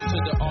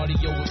the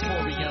audio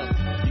emporium.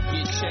 You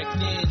get checked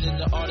in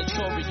the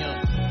auditorium.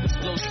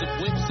 Explosive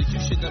whips that you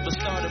should never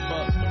start them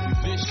up.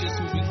 We vicious,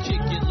 who we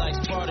kick it like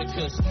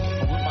Spartacus.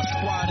 I'm with my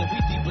squad and we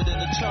deeper than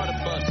the charter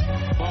bus.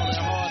 Ballin'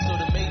 hard so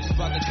the majors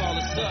about to call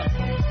us up.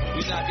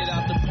 We knock it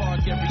out the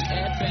park every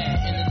at-bat.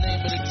 And the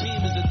name of the team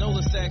is the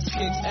Nola Sax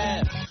Kicks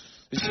app.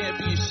 The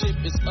championship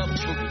is up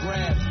for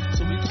grabs.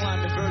 So we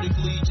climbing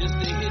vertically just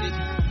to hit it.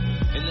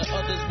 And the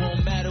others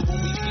won't matter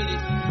when we get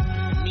it.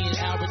 Me and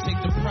Albert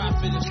take the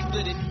profit and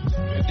split it.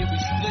 And then we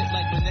split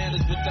like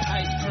bananas with the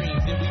ice cream.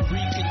 Then we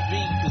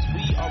reconvene cause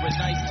we are a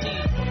nice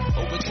team.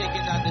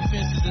 Overtaking our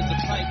defenses is a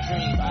pipe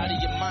dream. Out of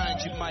your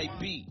mind you might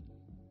be.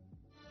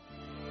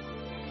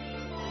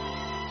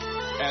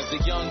 As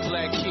a young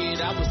black kid,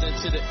 I was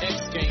into the X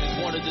Games.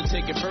 Wanted to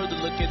take it further,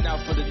 looking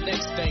out for the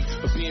next thing.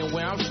 But being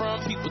where I'm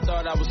from, people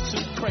thought I was too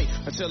cray.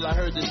 Until I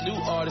heard this new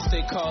artist they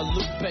call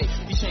Lupe.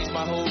 He changed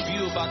my whole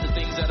view about the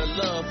things that I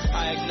love.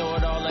 I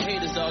ignored all the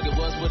haters, dog, it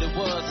was what it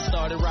was. I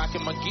started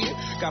rocking my gear,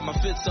 got my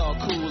fits all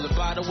cool. And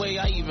by the way,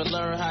 I even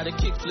learned how to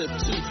kickflip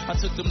too. I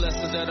took them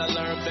lessons that I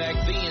learned back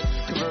then,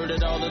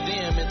 converted all of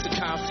them into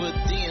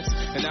confidence.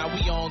 And now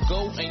we on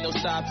go, ain't no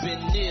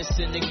stopping this.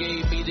 And they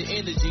gave me the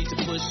energy to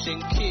push and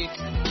kick.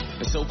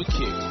 And so we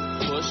kick,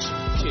 push,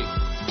 kick,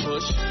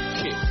 push,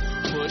 kick,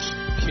 push,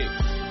 kick,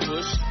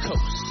 push,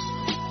 coast.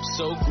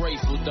 So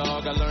grateful,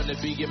 dog. I learned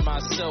to be it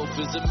myself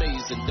is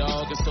amazing,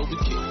 dog. And so we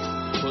kick,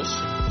 push,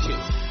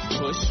 kick,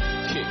 push,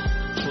 kick,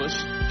 push,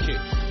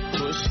 kick,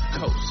 push,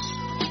 coast.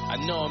 I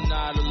know I'm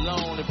not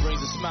alone. It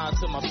brings a smile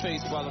to my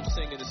face while I'm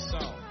singing this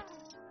song.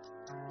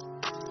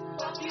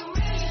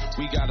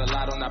 We got a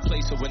lot on our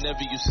plate, so whenever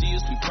you see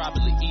us, we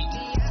probably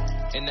eat.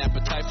 An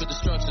appetite for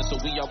destruction, so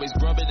we always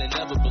grub it and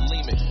never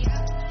believe it.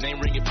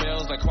 Name ringing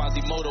bells like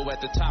Quasimodo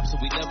at the top, so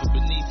we never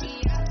beneath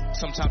it.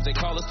 Sometimes they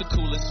call us the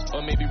coolest, or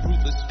maybe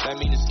ruthless, that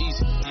mean it's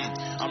easy.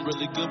 I'm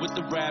really good with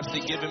the raps,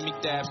 they giving me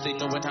daps, they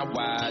knowing how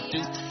I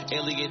do.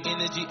 Alien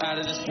energy out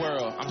of this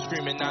world, I'm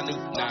screaming Nanu,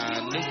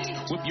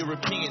 Nanu. Whip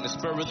European, the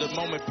spur of the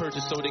moment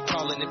purchase, so they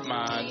calling it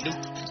minute.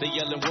 They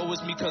yelling, woe is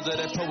me, cause of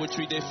that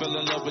poetry, they fell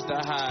in love with the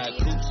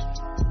haikus.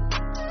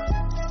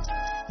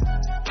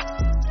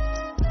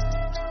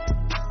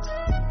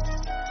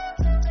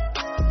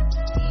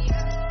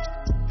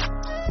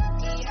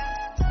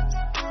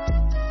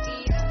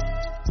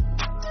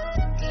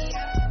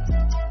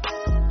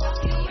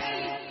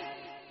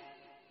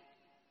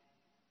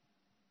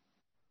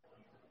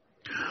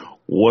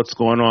 What's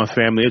going on,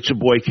 family? It's your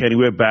boy Kenny.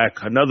 We're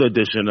back. Another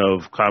edition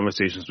of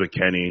Conversations with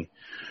Kenny.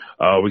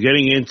 We're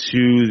getting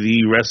into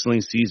the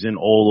wrestling season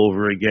all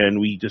over again.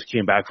 We just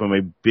came back from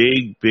a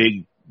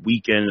big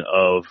weekend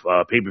of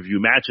pay-per-view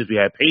matches. We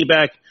had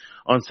Payback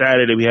on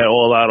Saturday. We had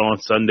All Out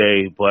on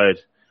Sunday. But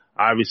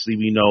obviously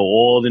we know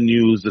all the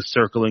news is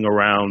circling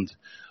around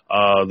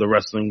the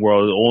wrestling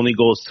world. It only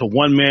goes to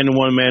one man and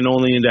one man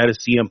only, and that is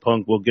CM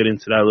Punk. We'll get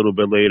into that a little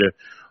bit later.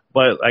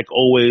 But like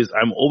always,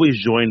 I'm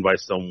always joined by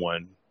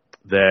someone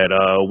that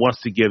wants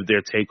to give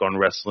their take on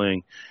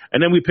wrestling.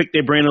 And then we pick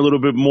their brain a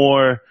little bit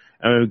more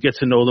and get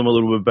to know them a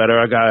little bit better.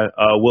 I got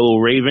Willow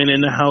Raven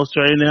in the house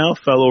right now,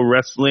 fellow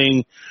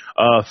wrestling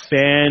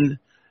fan,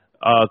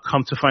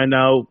 come to find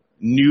out,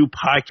 new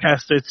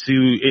podcaster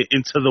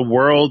into the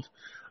world,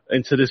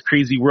 into this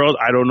crazy world.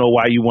 I don't know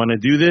why you want to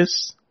do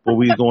this, but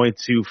we're going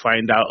to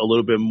find out a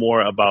little bit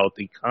more about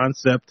the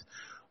concept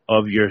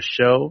of your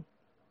show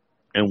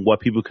and what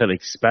people can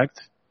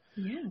expect.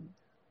 Yeah.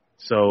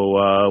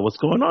 So what's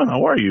going on?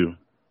 How are you?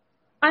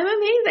 I'm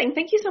amazing.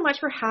 Thank you so much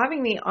for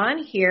having me on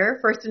here,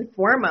 first and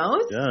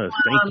foremost. Yes,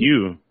 thank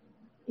you.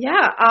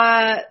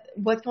 Yeah.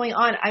 What's going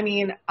on? I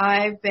mean,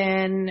 I've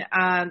been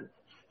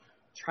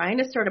trying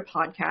to start a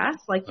podcast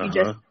like you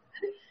just said.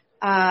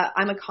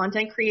 I'm a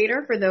content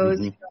creator for those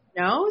who don't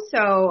know.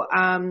 So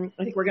I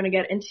think we're going to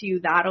get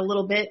into that a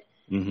little bit.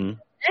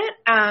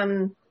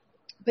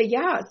 But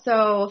yeah,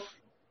 so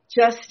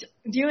just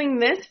doing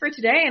this for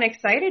today and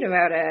excited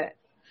about it.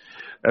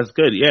 That's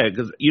good. Yeah,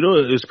 because, you know,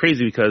 it was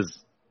crazy because,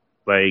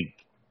 like,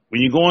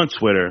 when you go on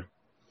Twitter,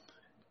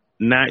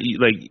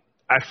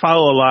 I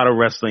follow a lot of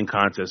wrestling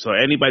content. So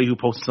anybody who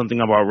posts something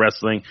about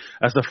wrestling,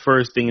 that's the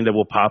first thing that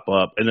will pop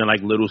up. And then,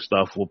 like, little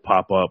stuff will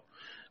pop up,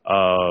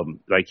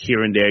 like,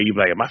 here and there. You'll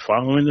be like, am I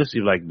following this?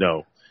 You're like,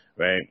 no,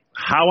 right?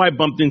 How I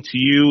bumped into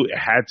you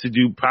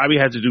probably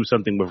had to do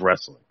something with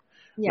wrestling,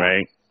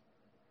 right?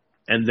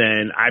 And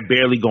then I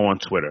barely go on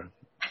Twitter,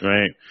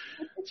 right?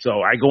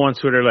 So I go on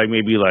Twitter, like,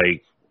 maybe,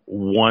 like,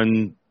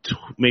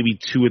 maybe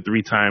 2 or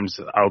 3 times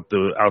out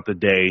the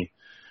day,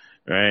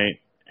 right?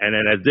 And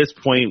then at this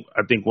point,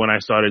 I think when I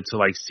started to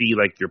like see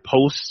like your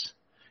posts,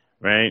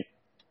 right,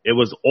 it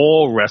was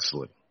all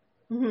wrestling.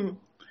 And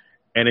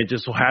it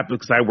just so happened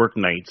because I work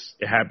nights.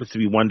 It happens to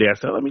be one day I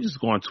said, let me just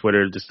go on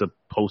Twitter just to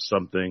post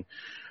something,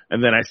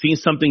 and then I seen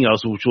something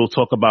else which we'll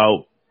talk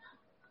about.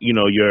 You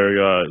know,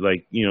 your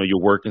like, you know, your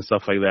work and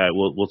stuff like that.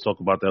 We'll talk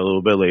about that a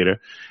little bit later.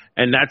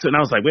 And that's when I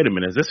was like, wait a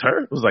minute, is this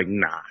her? It was like,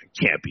 nah, it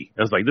can't be.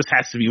 I was like, this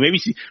has to be. Maybe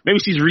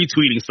she's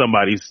retweeting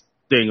somebody's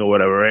thing or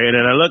whatever, right? And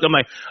then I look, I'm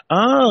like,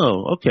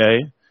 oh,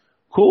 okay.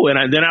 Cool.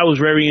 And then I was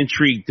very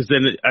intrigued because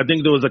then I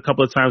think there was a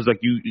couple of times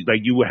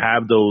you would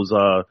have those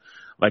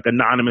like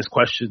anonymous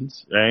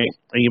questions, right?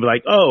 And you'd be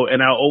like, oh,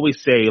 and I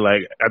always say,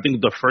 like, I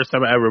think the first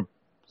time I ever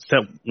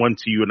sent one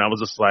to you, and I was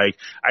just like,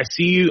 I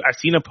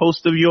seen a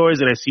post of yours,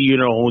 and I see you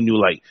in a whole new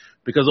light.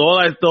 Because all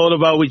I thought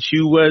about with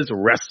you was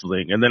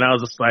wrestling. And then I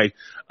was just like,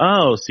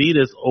 oh, see,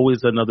 there's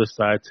always another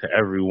side to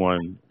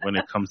everyone when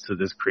it comes to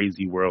this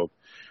crazy world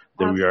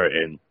that we are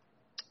in.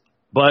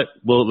 But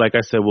like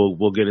I said,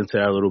 we'll get into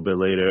that a little bit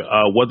later.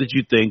 What did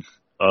you think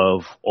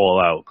of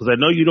All Out? Because I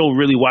know you don't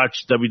really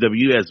watch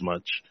WWE as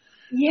much.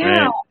 Yeah.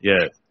 Right?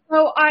 Yeah.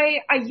 So I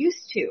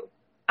used to.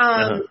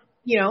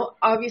 You know,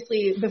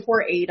 obviously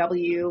before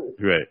AEW,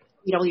 right.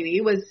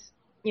 WWE was,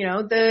 you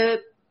know,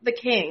 the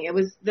king. It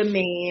was the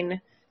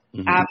main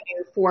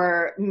avenue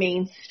for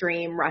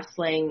mainstream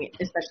wrestling,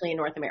 especially in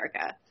North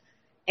America.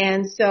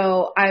 And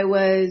so I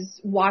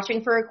was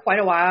watching for quite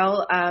a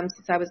while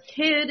since I was a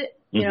kid,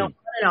 you know, on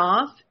and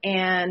off,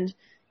 and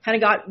kind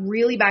of got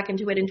really back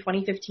into it in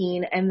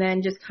 2015, and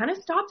then just kind of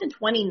stopped in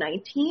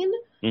 2019.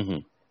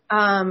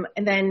 And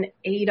then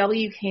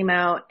AEW came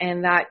out,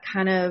 and that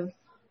kind of,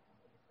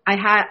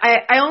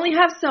 I only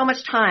have so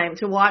much time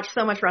to watch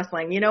so much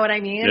wrestling. You know what I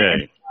mean? Yeah.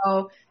 And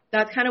so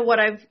that's kind of what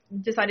I've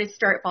decided to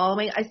start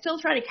following. I still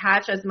try to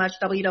catch as much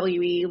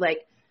WWE,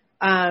 like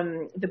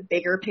the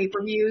bigger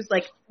pay-per-views.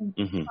 Like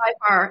by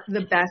far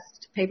the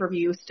best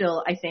pay-per-view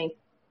still, I think,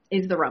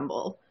 is the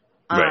Rumble.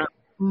 Right.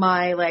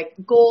 My like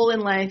goal in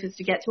life is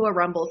to get to a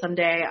Rumble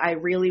someday. I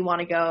really want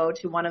to go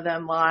to one of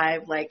them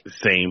live. Like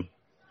same.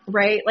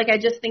 Right? Like, I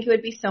just think it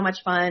would be so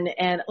much fun.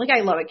 And, like,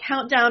 I love a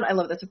countdown. I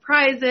love the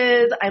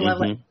surprises. I love,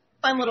 like,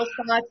 fun little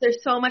spots.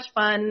 There's so much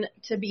fun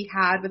to be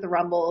had with the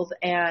Rumbles.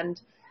 And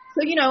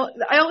so, you know,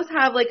 I always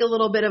have, like, a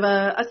little bit of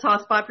a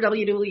soft spot for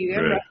WWE.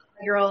 Right.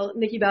 My girl,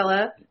 Nikki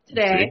Bella,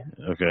 today.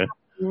 Okay.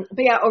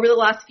 But, yeah, over the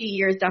last few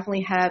years,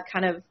 definitely have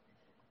kind of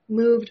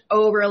moved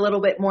over a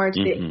little bit more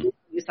to the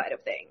AEW side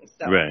of things.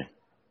 So, right.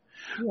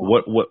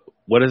 Yeah.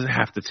 What does it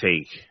have to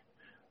take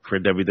for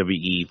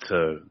WWE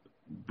to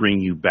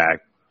bring you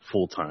back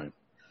full time?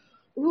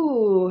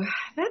 Ooh,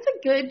 that's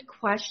a good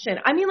question.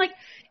 I mean, like,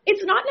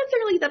 it's not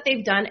necessarily that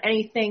they've done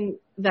anything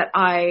that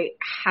I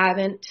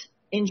haven't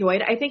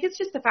enjoyed. I think it's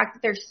just the fact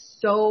that there's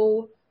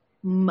so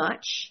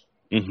much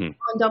on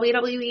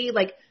WWE.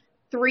 Like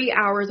 3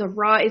 hours of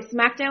Raw. Is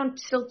SmackDown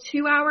still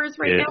 2 hours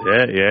now?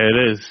 Yeah,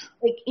 it is.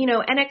 Like, you know,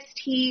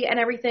 NXT and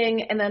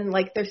everything, and then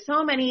like there's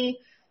so many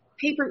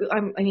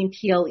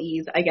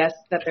PLEs, I guess,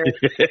 that they're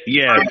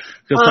yeah,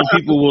 because some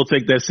people will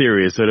take that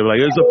serious. So they're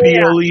like, it's a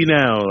PLE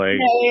now. Like,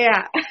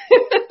 yeah.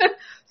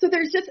 So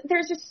there's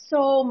just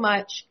so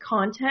much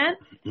content,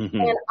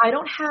 and I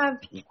don't have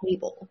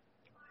cable.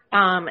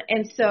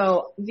 And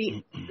so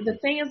the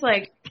thing is,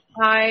 like,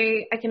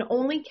 I can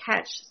only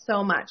catch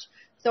so much.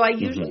 So I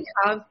usually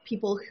have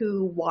people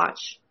who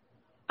watch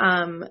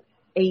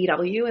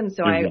AEW, and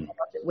so I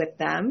watch it with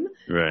them.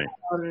 Right.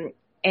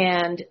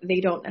 And they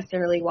don't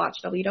necessarily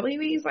watch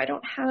WWE, so I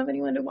don't have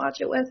anyone to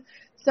watch it with.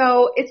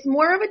 So it's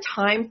more of a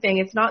time thing.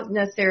 It's not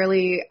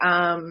necessarily,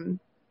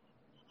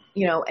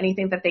 you know,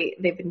 anything that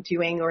they've been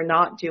doing or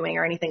not doing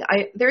or anything.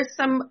 There's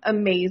some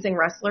amazing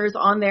wrestlers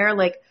on there.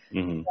 Like,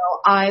 you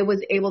know, I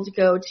was able to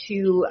go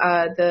to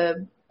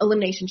the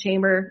Elimination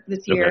Chamber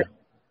this year,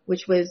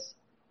 which was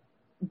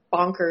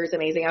bonkers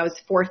amazing. I was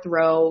fourth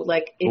row.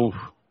 Like,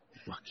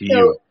 lucky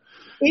you.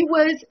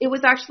 It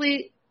was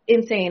actually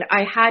insane.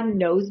 I had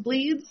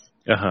nosebleeds.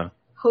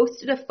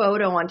 Posted a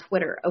photo on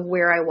Twitter of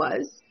where I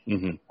was,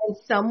 and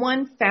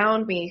someone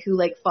found me who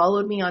like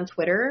followed me on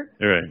Twitter.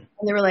 Right.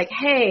 And they were like,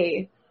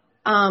 "Hey,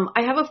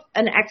 I have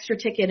an extra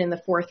ticket in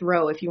the fourth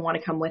row if you want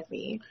to come with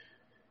me."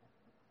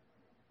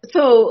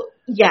 So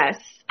yes.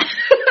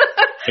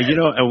 And, you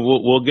know, and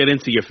we'll get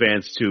into your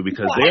fans too,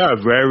 because they are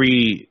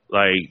very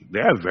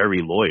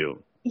loyal.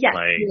 Yes,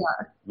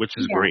 like, which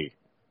is great.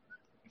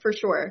 For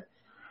sure.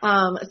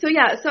 So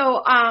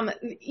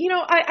you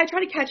know, I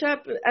try to catch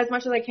up as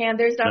much as I can.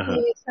 There's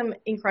definitely some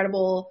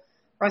incredible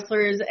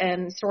wrestlers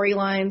and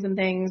storylines and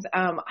things.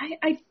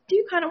 I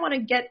do kind of want to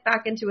get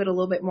back into it a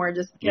little bit more,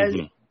 just because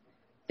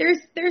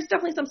there's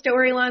definitely some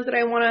storylines that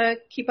I want to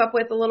keep up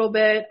with a little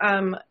bit.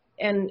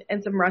 And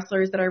some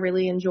wrestlers that I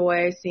really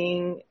enjoy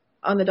seeing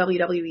on the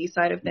WWE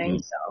side of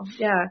things. So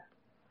yeah.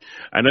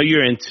 I know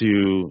you're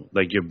into,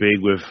 like, you're big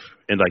with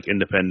like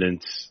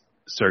independent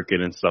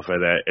circuit and stuff like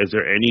that. Is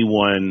there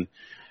anyone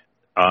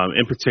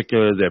in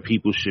particular that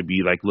people should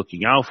be like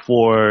looking out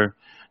for?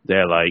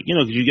 That, like, you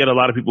know, because you get a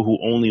lot of people who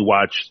only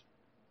watch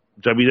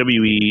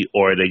WWE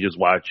or they just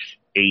watch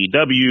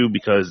AEW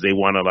because they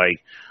want to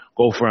like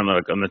go for an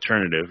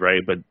alternative,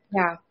 right? But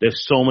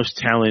there's so much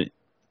talent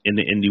in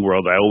the indie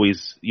world. I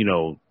always, you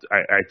know,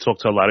 I talk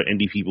to a lot of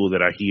indie people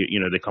that I hear, you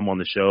know, they come on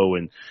the show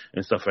and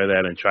stuff like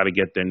that and try to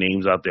get their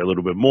names out there a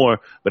little bit more.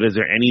 But is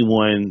there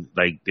anyone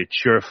like that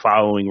you're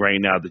following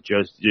right now that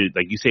just,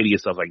 like, you say to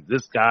yourself, like,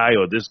 this guy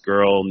or this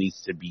girl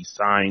needs to be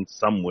signed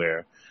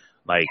somewhere,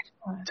 like,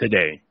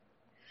 today?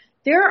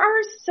 There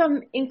are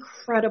some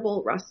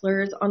incredible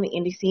wrestlers on the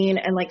indie scene.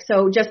 And like,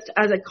 so just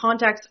as a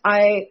context,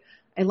 I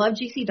I love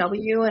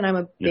GCW, and I'm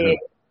a big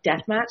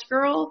deathmatch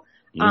girl.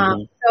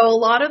 Mm-hmm. So a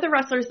lot of the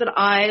wrestlers that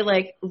I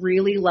like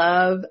really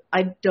love,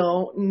 I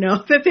don't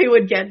know that they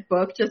would get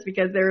booked just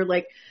because they're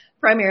like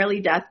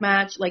primarily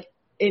deathmatch. Like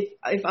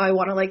if I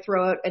want to like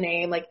throw out a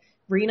name, like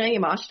Rina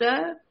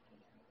Yamashita,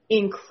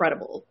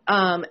 incredible.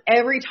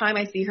 Every time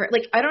I see her,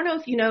 like I don't know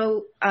if you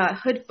know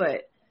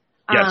Hoodfoot.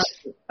 Yes.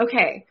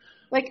 Okay.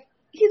 Like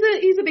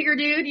he's a bigger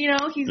dude, you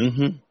know, he's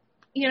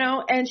you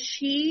know, and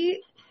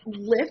she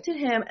lifted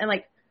him and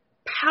like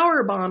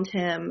power bombed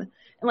him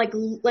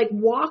and like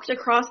walked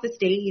across the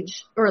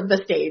stage.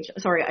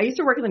 Sorry, I used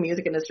to work in the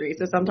music industry,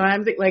 so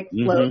sometimes it like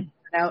floats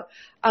out.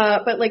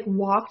 But like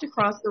walked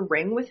across the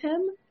ring with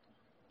him,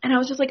 and I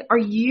was just like, "Are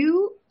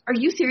you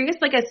serious?"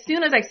 Like as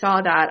soon as I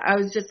saw that, I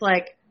was just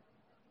like,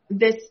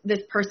 "This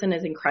person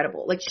is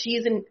incredible." Like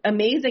she's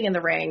amazing in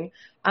the ring.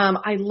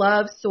 I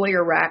love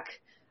Sawyer Wreck.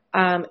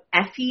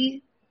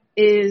 Effie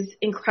is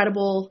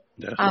incredible.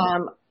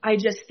 I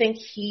just think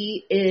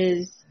he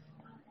is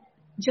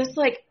just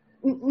like,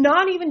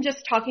 not even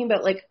just talking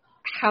about like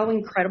how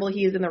incredible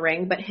he is in the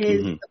ring, but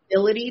his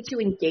ability to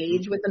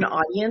engage with an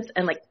audience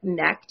and like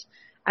connect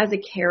as a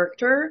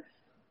character.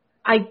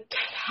 I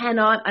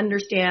cannot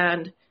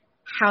understand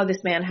how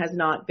this man has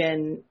not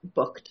been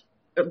booked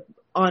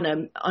on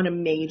a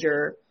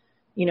major,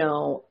 you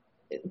know,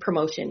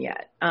 promotion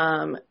yet.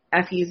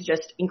 Effie's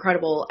just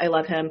incredible. I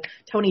love him.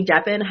 Tony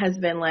Deppen has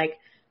been like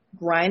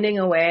grinding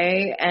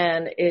away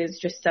and is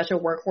just such a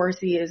workhorse.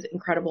 He is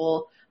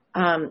incredible.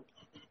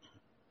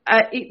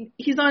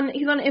 He's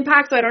on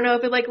Impact, so I don't know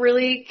if it like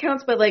really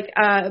counts, but like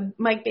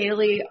Mike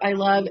Bailey, I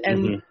love,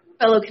 and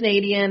fellow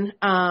Canadian.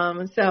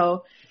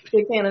 So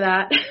big fan of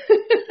that.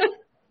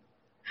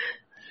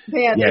 But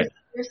yeah,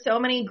 there's so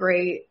many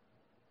great,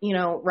 you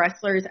know,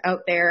 wrestlers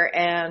out there,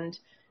 and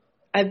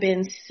I've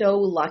been so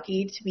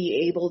lucky to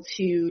be able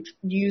to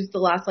use the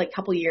last like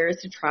couple years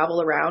to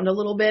travel around a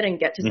little bit and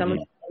get to some of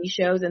these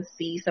shows and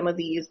see some of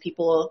these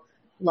people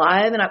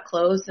live and up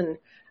close. And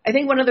I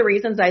think one of the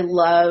reasons I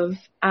love,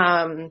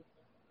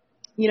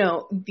 you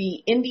know,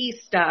 the indie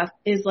stuff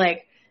is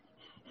like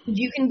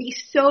you can be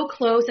so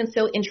close and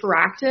so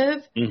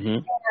interactive,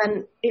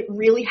 and it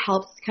really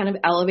helps kind of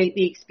elevate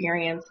the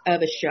experience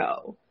of a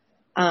show.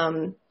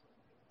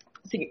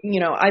 So, you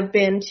know, I've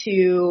been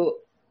to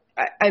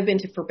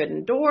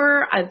Forbidden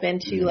Door. I've been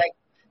to like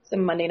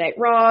some Monday Night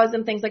Raws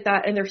and things like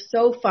that, and they're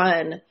so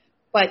fun.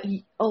 But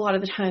a lot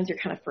of the times you're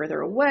kind of further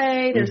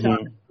away. There's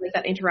not like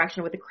that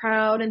interaction with the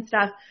crowd and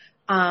stuff.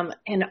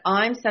 And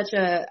I'm such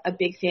a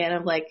big fan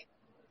of like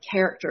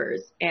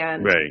characters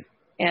and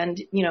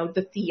you know,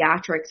 the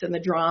theatrics and the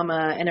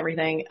drama and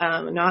everything.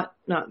 Not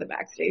the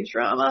backstage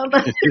drama,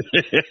 but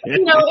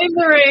you know, in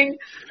the ring.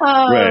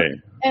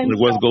 And like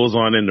what goes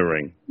on in the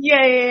ring.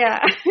 Yeah.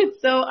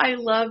 So I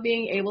love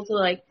being able to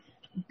like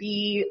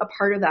be a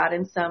part of that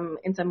in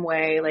some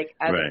way, like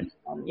as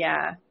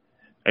yeah.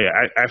 Hey,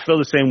 I feel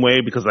the same way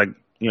because like,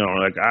 you know,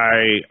 like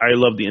I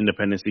love the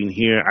independent scene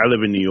here. I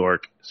live in New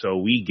York, so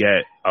we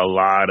get a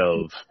lot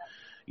of,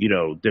 you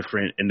know,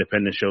 different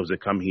independent shows that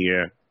come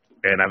here.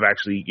 And I've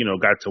actually, you know,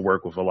 got to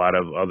work with a lot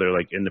of other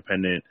like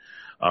independent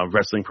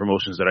wrestling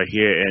promotions that are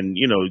here. And,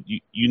 you know,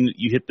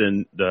 you hit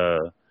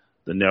the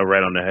nail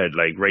right on the head,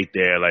 like right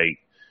there. Like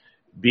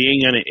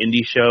being on an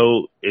indie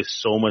show is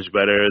so much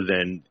better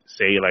than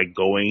say like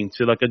going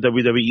to like a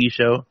WWE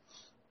show.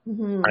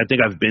 I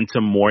think I've been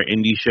to more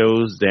indie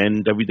shows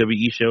than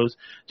WWE shows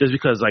just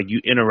because like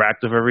you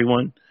interact with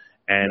everyone.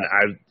 And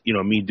I've, you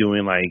know, me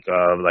doing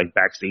like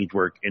backstage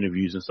work,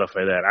 interviews and stuff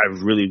like that,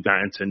 I've really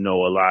gotten to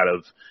know a lot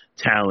of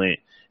talent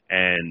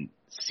and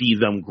see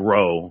them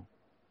grow,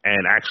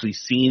 and actually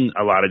seen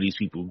a lot of these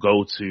people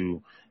go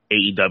to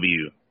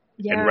AEW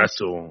and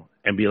wrestle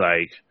and be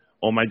like,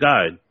 oh my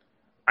God,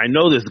 I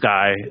know this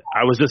guy.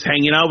 I was just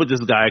hanging out with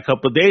this guy a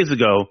couple of days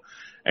ago,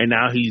 and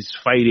now he's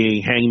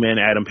fighting Hangman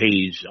Adam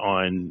Page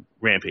on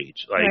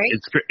Rampage. Like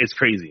it's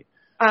crazy.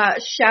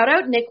 Shout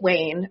out Nick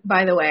Wayne,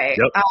 by the way.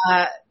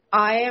 Yep.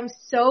 I am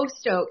so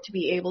stoked to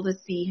be able to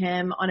see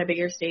him on a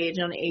bigger stage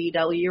on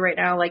AEW right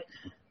now. Like,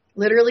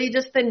 literally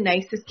just the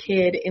nicest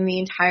kid in the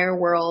entire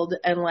world.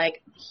 And,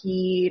 like,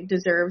 he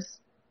deserves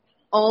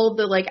all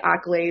the, like,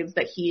 accolades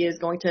that he is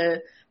going to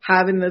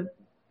have in the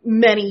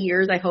many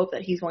years I hope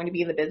that he's going to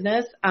be in the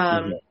business.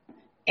 And,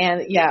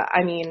 yeah,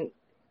 I mean,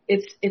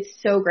 it's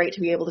so great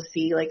to be able to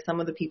see, like, some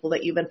of the people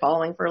that you've been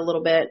following for a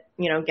little bit,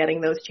 you know,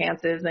 getting those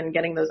chances and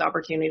getting those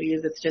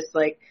opportunities. It's just,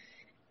 like,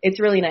 it's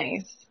really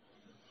nice.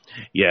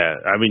 Yeah,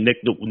 I mean, Nick,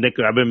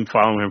 I've been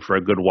following him for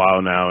a good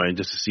while now, and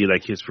just to see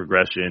like his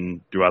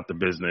progression throughout the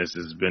business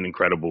has been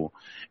incredible.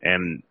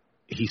 And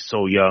he's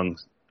so young,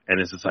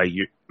 and it's just like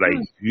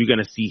you're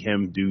gonna see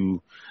him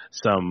do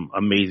some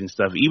amazing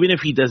stuff, even if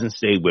he doesn't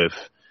stay with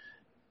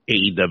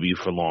AEW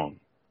for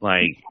long.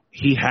 Like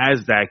he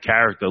has that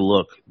character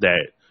look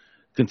that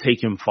can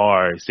take him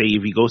far. Say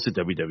if he goes to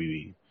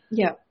WWE,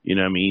 yeah, you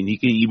know what I mean. He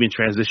can even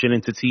transition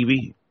into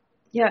TV.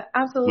 Yeah,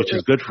 absolutely.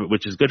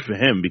 Which is good for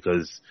him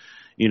because.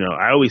 You know,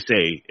 I always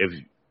say, if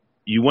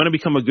you want to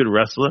become a good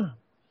wrestler,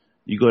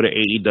 you go to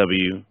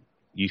AEW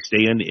you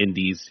stay in the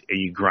indies, and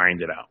you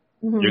grind it out.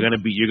 Mm-hmm.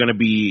 You're gonna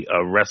be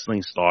a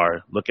wrestling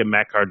star. Look at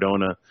Matt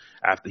Cardona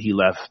after he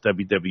left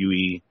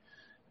WWE.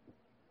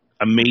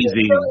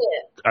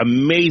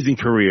 Amazing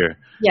career.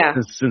 Yeah.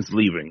 Since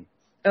leaving.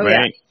 Oh, right?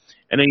 Yeah.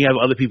 And then you have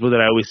other people that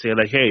I always say,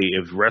 like, hey,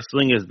 if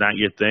wrestling is not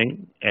your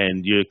thing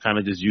and you're kind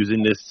of just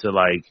using this to,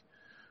 like,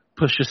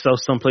 push yourself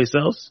someplace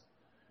else,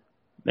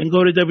 then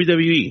go to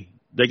WWE.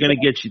 They're gonna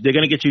get you. They're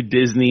gonna get you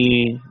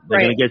Disney.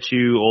 They're gonna get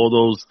you all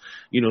those,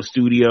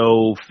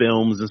 studio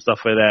films and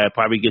stuff like that.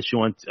 Probably get you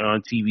on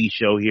TV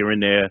show here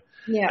and there.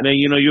 Yeah. And then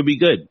you'll be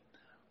good.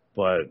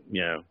 But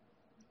Yeah,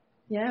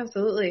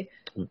 absolutely.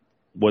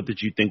 What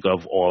did you think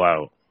of All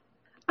Out?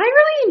 I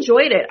really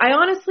enjoyed it.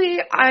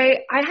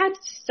 I had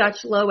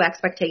such low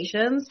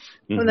expectations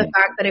from the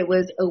fact that it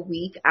was a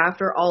week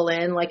after All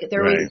In. Like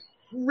there was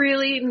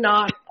really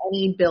not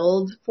any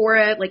build for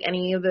it, like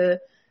any of the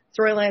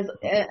storylines,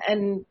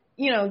 and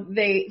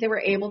they were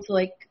able to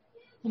like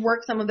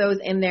work some of those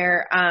in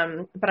there.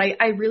 But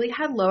I really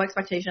had low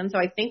expectations, so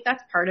I think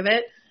that's part of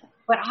it.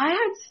 But I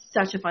had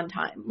such a fun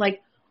time.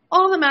 Like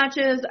all the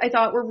matches I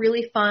thought were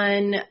really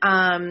fun.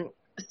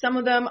 Some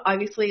of them,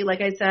 obviously, like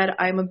I said,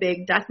 I'm a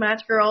big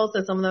deathmatch girl,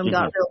 so some of them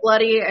got real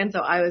bloody, and so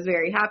I was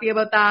very happy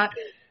about that.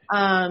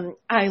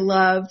 I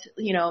loved,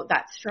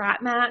 that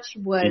strap match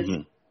was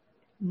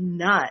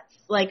nuts.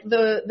 Like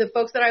the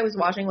folks that I was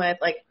watching with,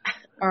 like,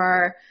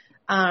 are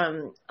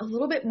a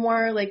little bit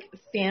more like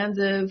fans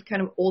of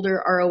kind of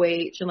older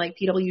ROH and like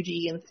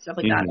PWG and stuff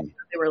like that.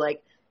 They were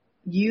like,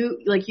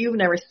 you've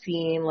never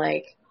seen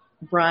like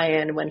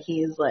Brian when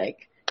he's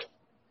like.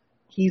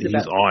 He's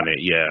on it,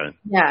 yeah.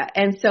 Yeah,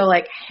 and so,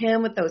 like,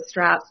 him with those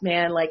straps,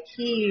 man, like,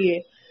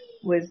 he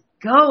was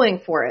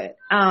going for it.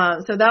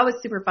 So that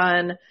was super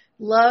fun.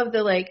 Love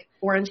the, like,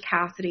 Orange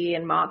Cassidy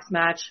and Mox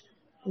match.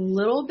 A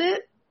little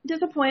bit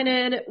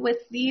disappointed with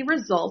the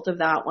result of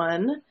that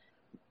one,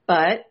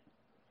 but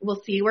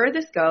we'll see where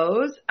this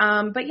goes.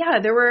 But,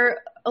 yeah, there were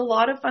a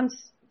lot of fun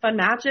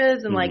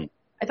matches, and, like,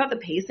 I thought the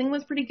pacing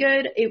was pretty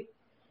good.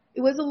 It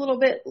was a little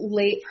bit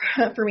late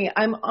for me.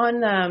 I'm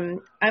on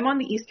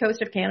the East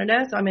Coast of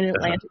Canada, so I'm in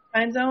Atlantic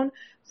time zone.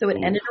 So it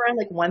ended around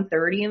like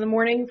 1:30 in the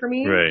morning for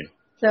me. Right.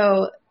 So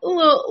a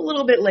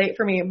little bit late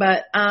for me,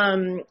 but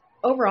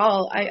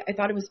overall, I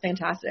thought it was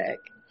fantastic.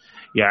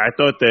 Yeah, I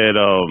thought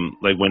that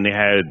like when they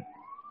had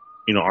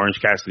Orange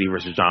Cassidy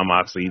versus Jon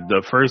Moxley,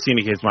 the first thing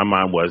that came to my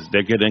mind was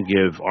they're gonna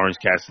give Orange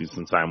Cassidy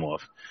some time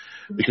off,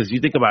 because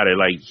you think about it,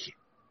 like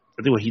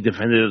I think he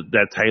defended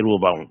that title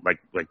about like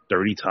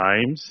 30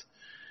 times.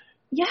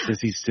 Yeah.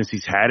 Since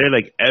he's had it,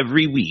 like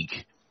every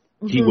week,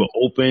 he will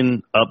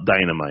open up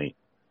Dynamite.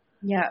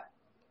 Yeah.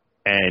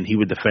 And he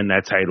would defend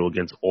that title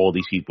against all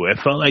these people. It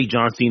felt like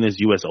John Cena's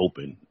U.S.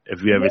 Open,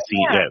 if you ever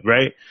seen that,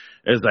 right?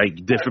 It's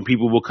like different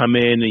people will come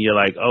in and you're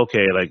like,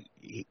 okay, like,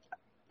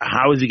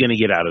 how is he going to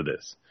get out of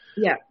this?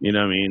 Yeah. You know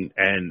what I mean?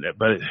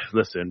 But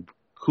listen,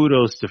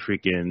 kudos to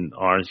freaking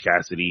Orange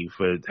Cassidy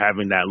for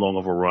having that long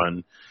of a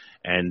run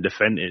and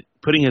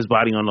putting his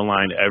body on the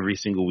line every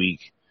single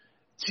week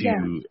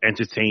to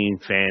entertain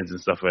fans and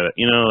stuff like that.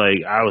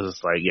 Like I was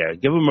just like, yeah,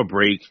 give him a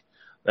break,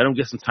 let him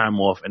get some time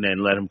off, and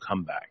then let him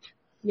come back.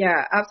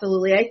 Yeah,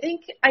 absolutely. I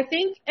think,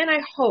 and I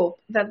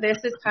hope that this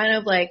is kind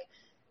of like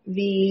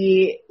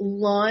the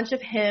launch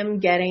of him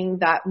getting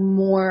that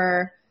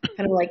more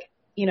kind of like,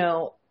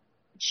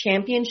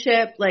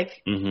 championship,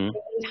 like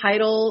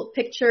title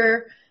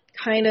picture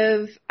kind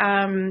of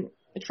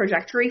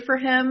trajectory for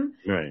him.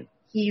 Right.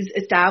 He's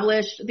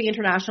established the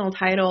international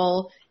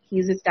title.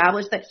 He's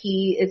established that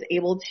he is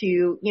able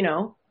to,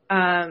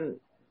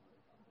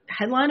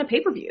 headline a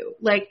pay-per-view.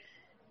 Like,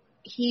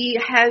 he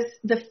has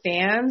the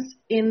fans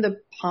in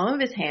the palm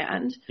of his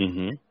hand.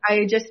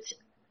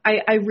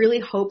 I really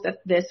hope that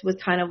this was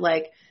kind of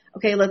like,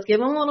 okay, let's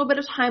give him a little bit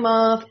of time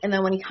off, and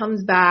then when he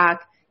comes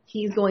back,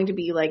 he's going to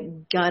be,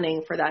 like,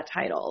 gunning for that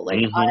title.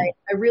 Like,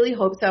 I really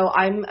hope so.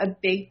 I'm a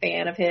big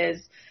fan of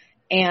his,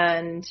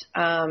 and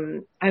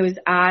I was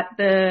at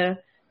the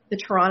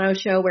Toronto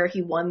show where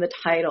he won the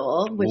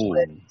title, which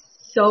was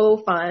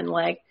so fun.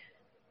 Like,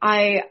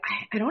 I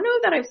don't know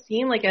that I've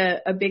seen like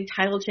a big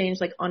title change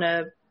like on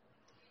a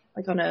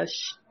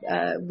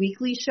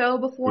weekly show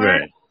before.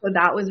 Right. So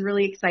that was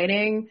really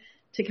exciting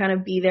to kind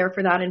of be there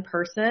for that in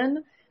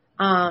person.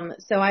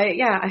 So I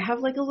have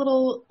like a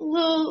little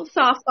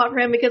soft spot for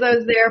him because I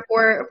was there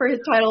for his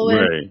title win.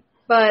 Right.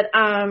 But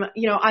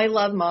I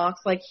love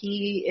Mox. Like,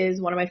 he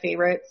is one of my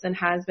favorites and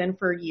has been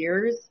for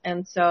years,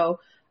 and so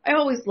I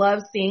always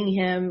love seeing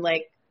him,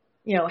 like,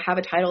 have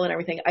a title and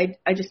everything.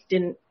 I just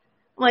didn't,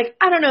 like,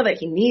 I don't know that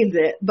he needs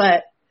it,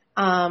 but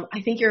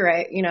I think you're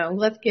right.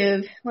 Let's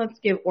give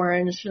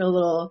Orange a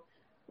little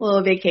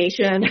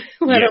vacation.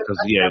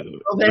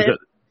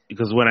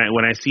 Because when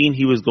I seen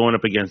he was going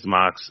up against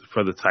Mox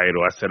for the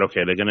title, I said,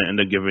 okay, they're gonna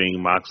end up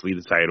giving Moxley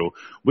the title,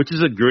 which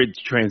is a good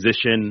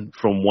transition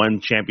from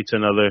one champion to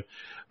another,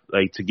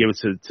 like to give it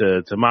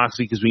to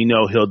Moxley, because we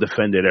know he'll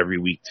defend it every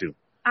week too.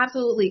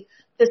 Absolutely.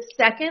 The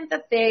second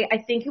that I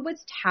think it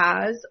was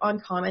Taz on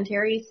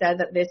commentary said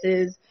that this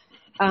is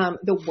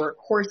the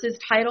Workhorses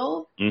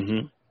title,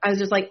 Mm-hmm. I was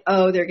just like,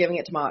 oh, they're giving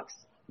it to Mox.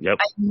 Yep.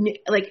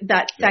 Like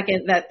that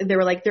second that they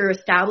were like, they're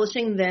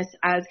establishing this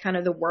as kind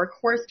of the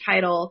Workhorse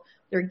title.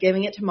 They're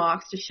giving it to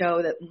Mox to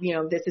show that, you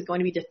know, this is going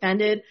to be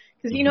defended.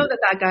 Because you know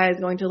that guy is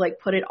going to, like,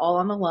 put it all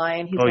on the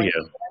line. He's going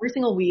to every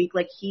single week.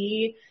 Like,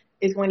 he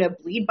is going to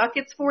bleed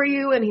buckets for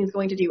you, and he's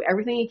going to do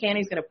everything he can.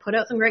 He's going to put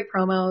out some great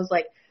promos.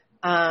 Like,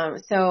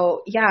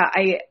 so, yeah,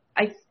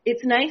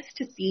 it's nice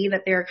to see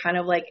that they're kind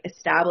of, like,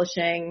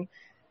 establishing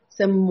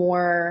some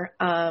more,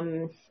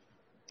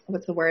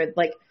 what's the word?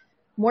 Like,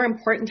 more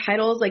important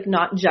titles, like,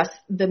 not just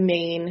the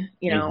main,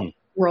 you know,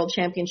 world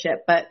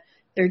championship, but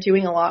they're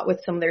doing a lot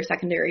with some of their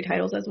secondary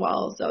titles as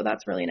well. So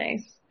that's really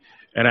nice.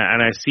 And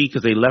I see,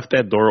 because they left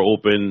that door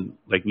open,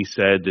 like we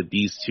said, that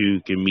these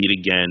two can meet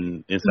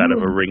again inside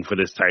of a ring for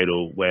this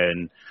title.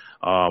 When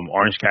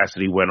Orange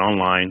Cassidy went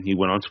online, he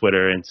went on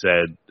Twitter and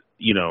said,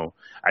 you know,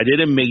 I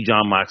didn't make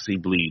Jon Moxley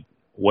bleed.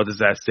 What does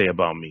that say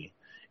about me?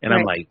 And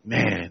I'm like,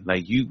 man,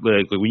 like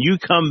when you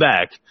come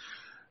back,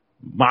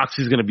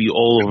 Moxley's gonna be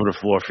all over the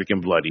floor,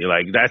 freaking bloody.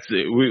 Like that's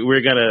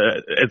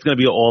it's gonna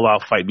be an all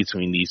out fight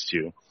between these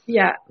two.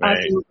 Yeah, right?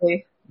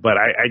 Absolutely. But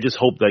I just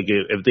hope like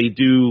if they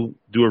do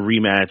a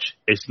rematch,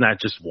 it's not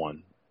just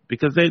one,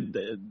 because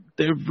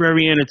they're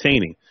very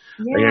entertaining.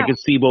 Yeah. Like I can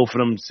see both of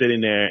them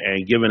sitting there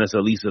and giving us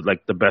at least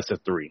like the best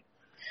of three.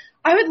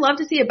 I would love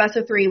to see a best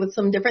of three with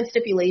some different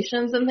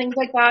stipulations and things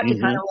like that to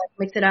kind of like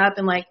mix it up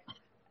and like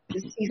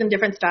see some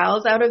different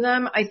styles out of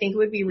them. I think it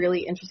would be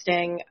really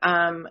interesting.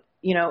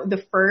 You know,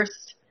 the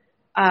first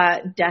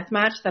death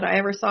match that I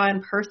ever saw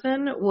in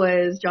person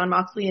was Jon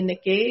Moxley and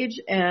Nick Gage,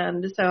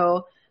 and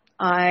so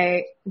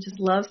I just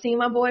love seeing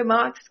my boy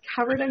Mox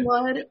covered in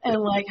blood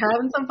and like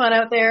having some fun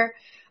out there.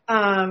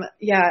 And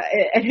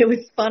it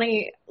was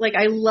funny. Like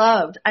I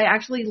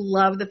actually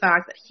loved the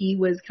fact that he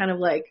was kind of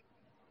like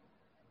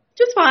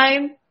just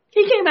fine.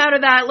 He came out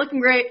of that looking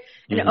great.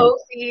 And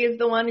OC is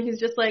the one who's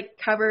just like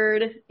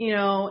covered, you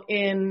know,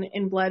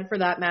 in blood for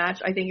that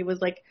match. I think it was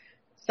like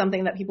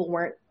something that people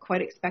weren't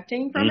quite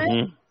expecting from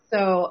it.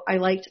 So I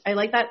like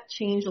that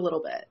change a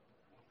little bit.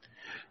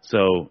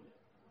 So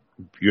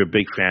you're a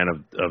big fan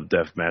of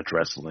deathmatch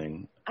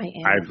wrestling. I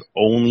am. I've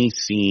only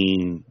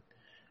seen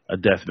a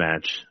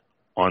deathmatch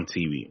on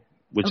TV,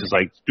 which is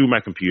like through my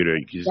computer,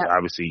 because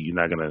obviously you're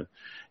not going to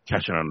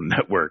catch it on the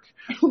network.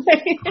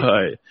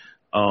 But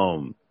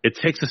it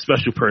takes a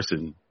special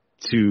person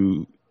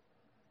to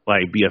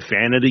like be a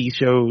fan of these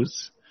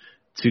shows,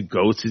 to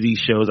go to these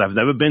shows. I've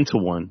never been to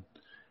one.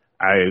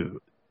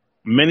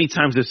 Many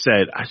times have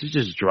said I should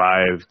just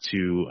drive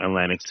to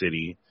Atlantic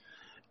City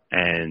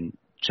and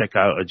check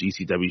out a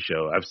GCW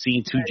show. I've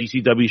seen 2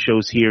 GCW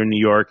shows here in New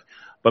York,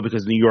 but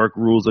because New York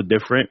rules are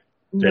different,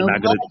 they're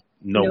not going to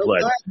no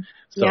blood.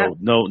 So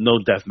no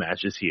death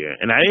matches here.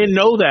 And I didn't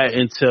know that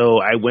until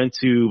I went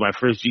to my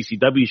first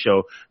GCW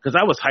show, because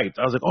I was hyped.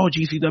 I was like, oh,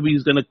 GCW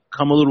is going to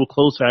come a little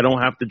closer. I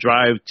don't have to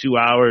drive 2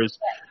 hours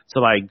to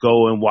like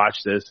go and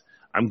watch this.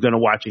 I'm going to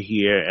watch it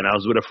here. And I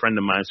was with a friend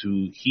of mine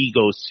who he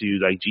goes to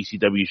like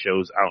GCW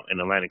shows out in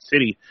Atlantic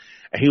City.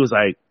 And he was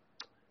like,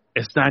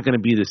 it's not going to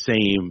be the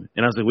same.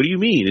 And I was like, what do you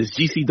mean? It's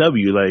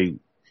GCW. Like,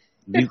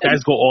 these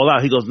guys go all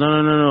out. He goes,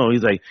 no.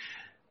 He's like,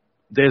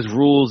 there's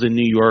rules in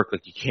New York.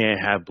 Like, you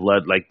can't have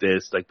blood like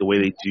this, like the way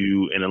they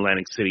do in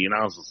Atlantic City. And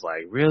I was just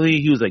like,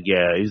 really? He was like,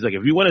 yeah. He's like,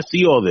 if you want to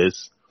see all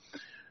this,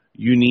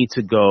 you need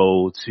to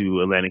go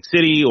to Atlantic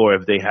City, or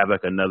if they have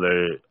like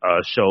another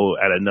show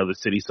at another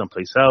city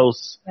someplace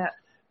else,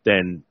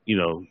 then, you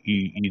know,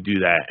 you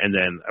do that. And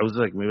then I was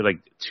like, maybe like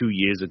 2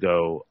 years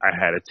ago, I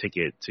had a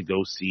ticket to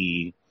go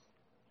see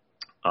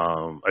a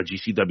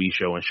GCW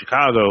show in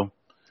Chicago.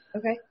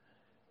 Okay.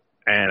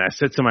 And I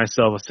said to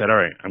myself, I said, all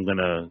right, I'm going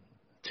to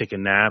take a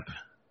nap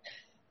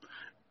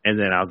and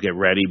then I'll get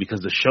ready, because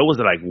the show was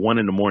at like 1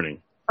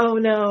 a.m. Oh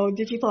no.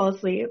 Did you fall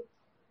asleep?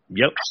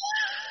 Yep.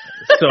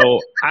 So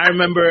I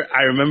remember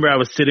I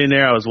was sitting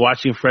there, I was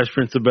watching Fresh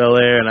Prince of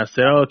Bel-Air, and I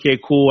said, oh, okay,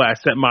 cool. I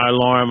set my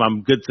alarm.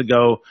 I'm good to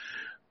go.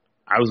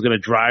 I was going to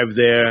drive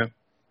there.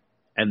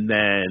 And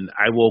then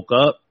I woke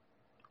up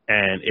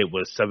and it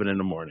was 7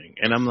 a.m.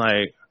 And I'm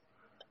like,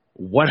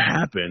 what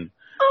happened?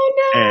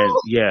 Oh no. And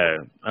yeah,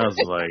 I was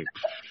like.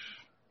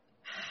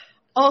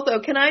 Also,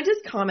 can I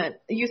just comment?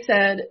 You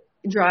said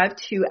drive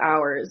 2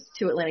 hours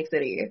to Atlantic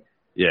City.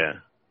 Yeah.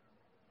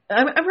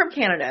 I'm from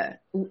Canada.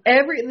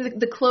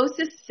 The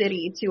closest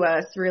city to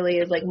us really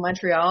is like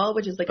Montreal,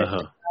 which is like a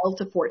 12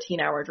 to 14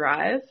 hour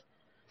drive.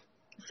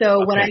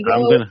 So when I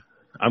go,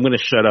 I'm gonna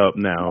shut up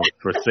now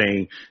for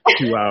saying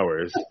 2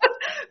 hours.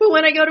 But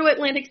when I go to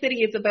Atlantic City,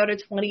 it's about a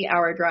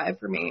 20-hour drive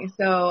for me.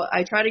 So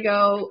I try to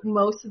go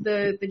most of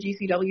the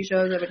GCW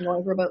shows. I've been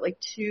going for about like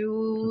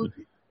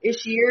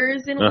 2-ish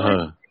years in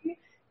Atlantic City.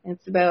 And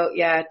it's about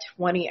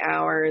 20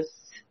 hours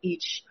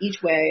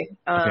each way.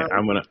 Okay,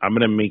 I'm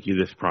gonna make you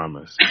this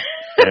promise,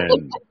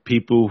 and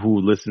people who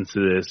listen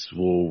to this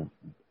will,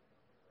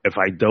 if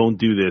I don't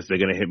do this, they're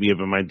gonna hit me up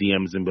in my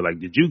DMs and be like,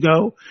 "Did you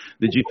go?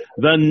 Did you?"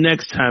 The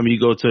next time you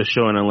go to a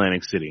show in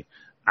Atlantic City,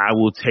 I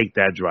will take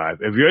that drive.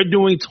 If you're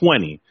doing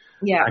 20,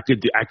 I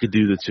could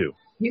do the 2.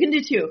 You can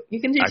do 2.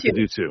 You can do 2. I can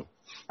do 2.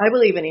 I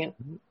believe in you.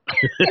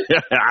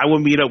 I will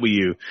meet up with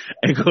you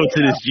and go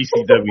to this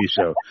GCW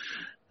show.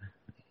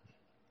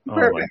 Perfect.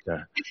 Oh my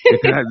God.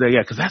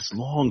 Yeah, because that's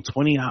long.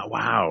 20 hours.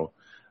 Wow.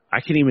 I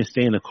can't even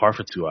stay in the car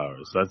for 2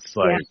 hours. That's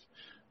like,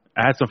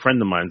 I had some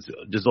friend of mine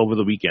just over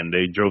the weekend.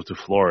 They drove to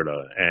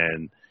Florida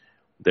and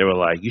they were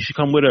like, you should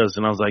come with us.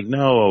 And I was like,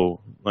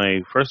 no,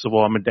 like, first of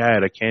all, I'm a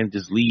dad. I can't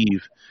just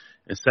leave.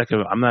 And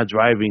second, I'm not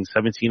driving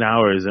 17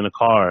 hours in a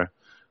car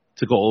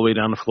to go all the way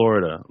down to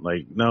Florida.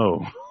 Like,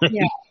 no.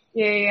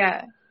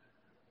 Yeah.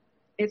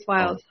 It's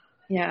wild.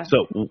 Yeah.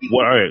 So, all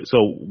right.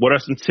 So, what are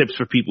some tips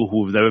for people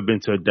who have never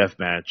been to a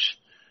deathmatch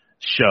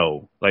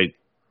show? Like,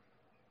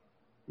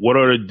 what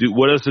are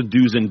the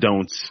do's and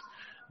don'ts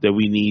that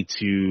we need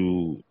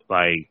to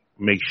like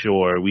make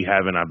sure we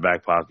have in our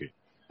back pocket?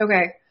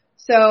 Okay.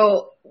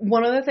 So,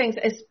 one of the things,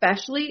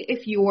 especially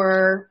if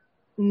you're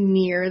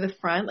near the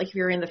front, like if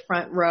you're in the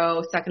front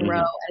row, second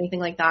row, anything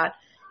like that,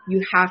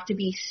 you have to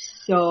be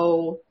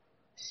so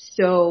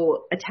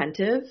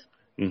attentive.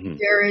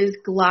 There is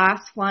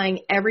glass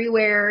flying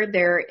everywhere.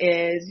 There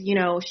is,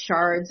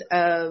 shards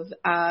of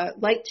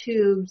light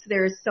tubes.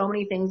 There's so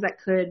many things that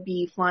could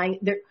be flying.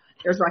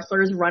 There's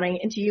wrestlers running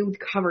into you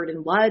covered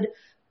in blood.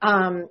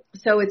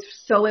 So it's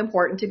so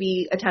important to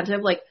be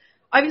attentive. Like,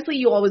 obviously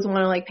you always want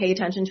to like pay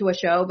attention to a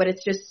show, but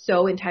it's just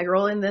so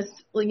integral in this,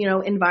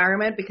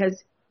 environment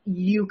because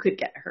you could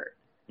get hurt.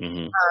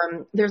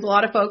 There's a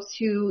lot of folks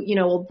who,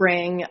 will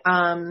bring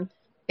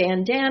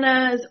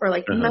bandanas or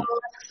like masks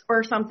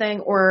or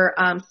something or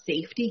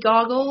safety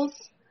goggles.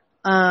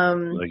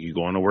 Like you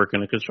going to work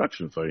in a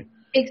construction site.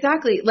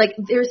 Exactly. Like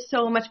there's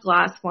so much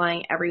glass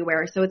flying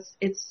everywhere. So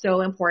it's so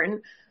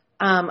important.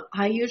 I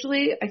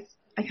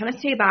kind of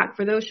stay back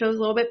for those shows a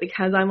little bit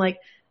because I'm like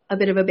a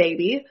bit of a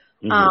baby.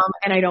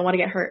 And I don't want to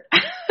get hurt.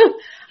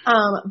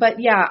 But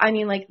yeah, I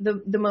mean, like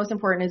the most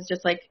important is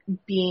just like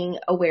being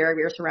aware of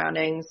your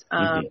surroundings,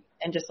 and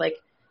just like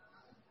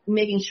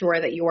making sure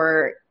that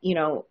you're,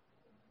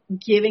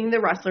 giving the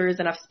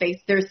wrestlers enough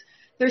space. There's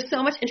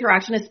so much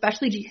interaction,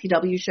 especially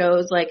GCW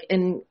shows, like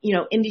in,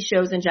 indie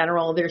shows in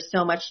general, there's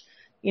so much,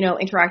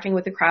 interacting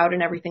with the crowd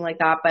and everything like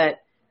that. But,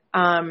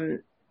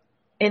 and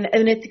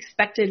it's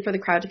expected for the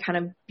crowd to kind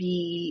of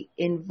be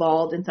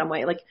involved in some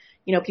way, like,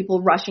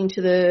 people rushing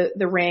to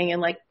the ring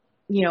and like,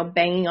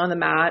 banging on the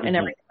mat and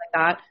everything like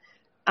that.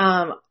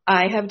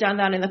 I have done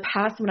that in the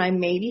past when I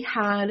maybe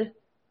had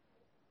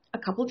a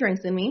couple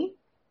drinks in me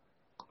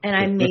and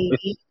I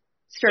maybe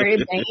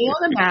started banging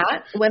on the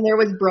mat when there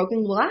was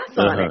broken glass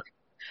on it.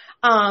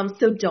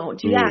 So don't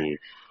do that.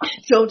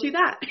 Don't do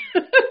that.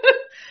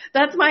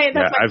 I've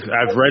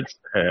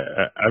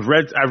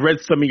read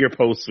some of your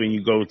posts when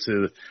you go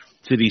to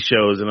these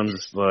shows and I'm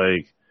just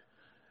like,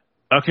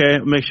 okay,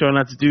 make sure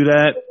not to do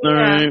that. All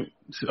right.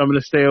 I'm going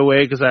to stay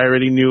away because I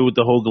already knew with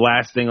the whole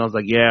glass thing. I was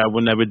like, I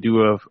would never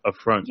do a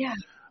front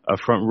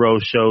row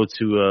show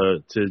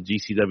to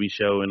GCW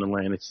show in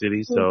Atlantic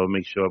City. So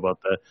make sure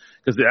about that.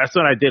 Because that's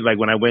what I did. Like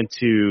when I went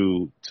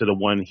to the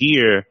one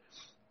here,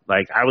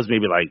 like I was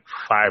maybe like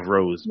 5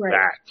 rows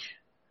back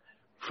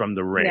from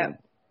the ring. Yeah.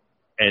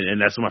 And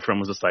that's what my friend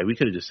was just like, we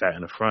could have just sat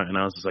in the front. And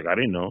I was just like, I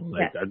didn't know.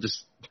 Like I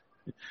just,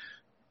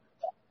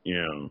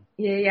 Yeah.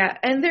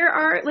 And there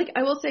are, like,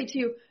 I will say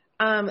too,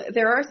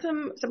 there are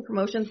some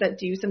promotions that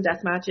do some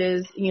death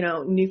matches,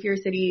 New Fear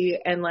City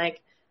and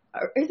like,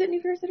 is it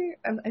New Fear City?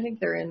 I think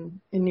they're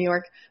in New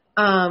York.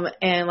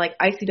 And like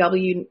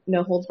ICW,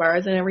 No Holds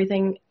Bars and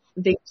everything.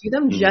 They do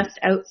them just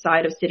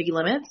outside of city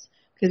limits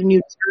because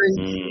New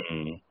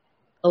Jersey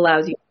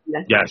allows you to do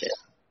death matches.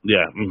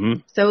 Yeah.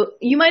 So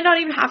you might not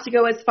even have to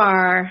go as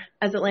far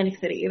as Atlantic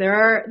City. There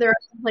are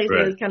some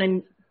places kind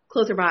of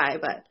closer by,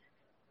 but.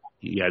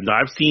 Yeah, no,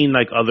 I've seen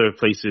like other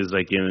places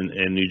like in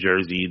New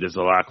Jersey. There's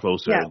a lot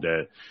closer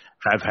that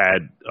have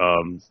had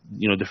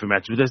different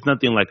matches, but there's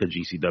nothing like a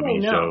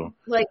GCW show.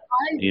 Like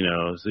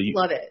so you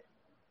love it.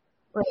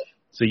 Right.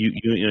 So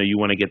you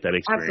want to get that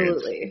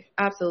experience.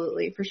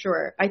 Absolutely, for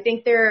sure. I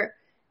think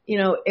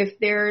if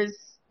there's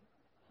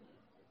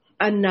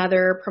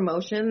another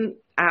promotion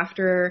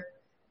after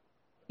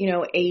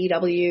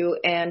AEW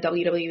and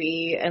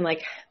WWE and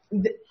like.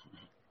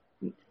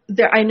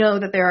 I know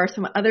that there are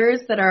some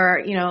others that are,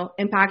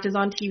 Impact is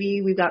on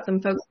TV. We've got some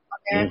folks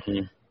on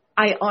there.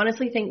 I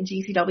honestly think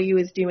GCW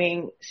is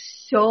doing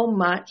so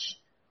much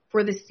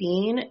for the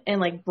scene and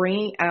like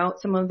bringing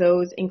out some of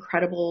those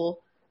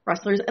incredible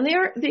wrestlers. And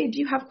they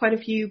do have quite a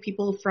few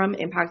people from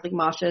Impact, like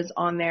Masha's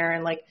on there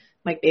and like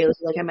Mike Bailey,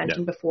 like I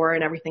mentioned before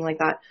and everything like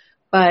that.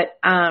 But,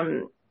 I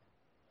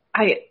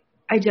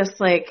just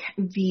like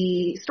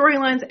the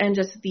storylines and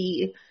just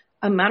the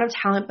amount of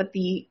talent, but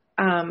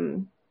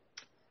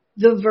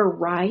the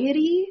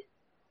variety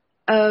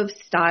of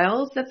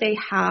styles that they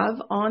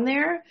have on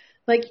there.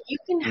 Like you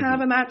can have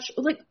a match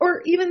like,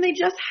 or even they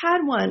just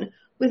had one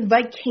with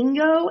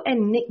Vikingo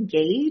and Nick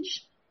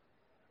Gage.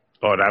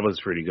 Oh, that was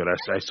pretty good. I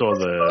saw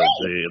the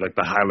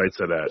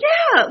highlights of that.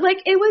 Yeah.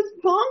 Like it was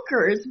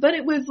bonkers, but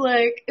it was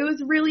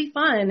really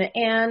fun.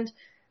 And,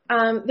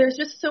 there's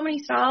just so many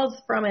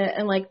styles from it,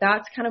 and like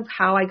that's kind of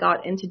how I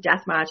got into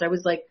deathmatch. I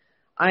was like,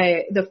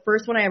 the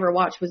first one I ever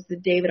watched was the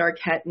David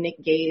Arquette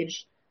Nick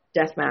Gage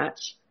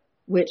deathmatch,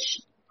 which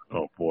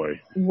oh boy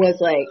was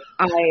like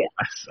I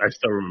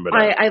still remember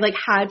that. I like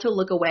had to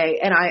look away,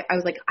 and I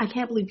was like, I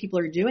can't believe people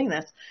are doing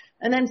this.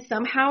 And then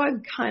somehow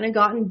I've kind of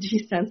gotten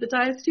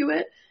desensitized to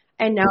it,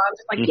 and now I'm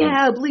just like,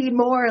 yeah, bleed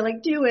more,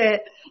 like do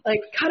it, like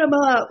cut them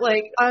up,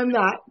 like I'm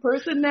that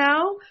person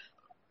now.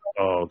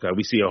 Oh god,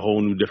 we see a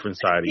whole new different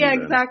side of you. Yeah,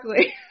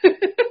 exactly.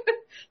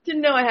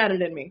 Didn't know I had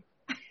it in me.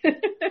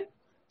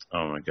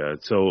 Oh my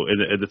god! So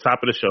at the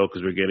top of the show,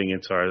 because we're getting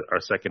into our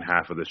second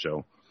half of the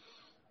show,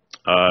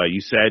 you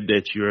said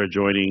that you're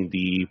joining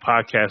the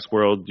podcast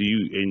world.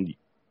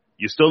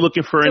 You're still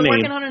looking for a name? Still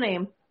working on a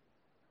name.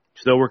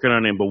 Still working on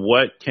a name. But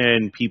what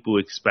can people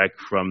expect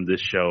from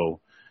this show?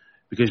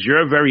 Because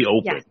you're very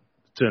open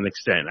to an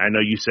extent. I know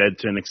you said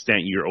to an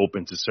extent you're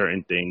open to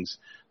certain things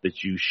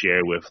that you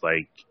share with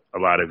like a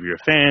lot of your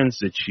fans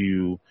that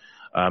you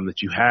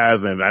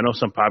have, and I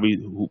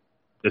know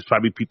there's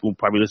probably people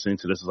probably listening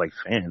to this as like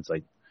fans.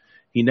 Like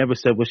he never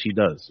said what she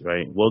does,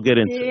 right? We'll get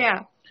into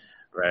it,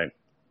 right?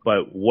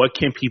 But what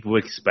can people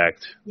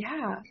expect?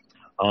 Yeah.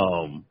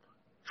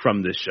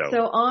 From this show.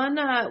 So on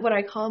what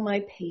I call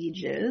my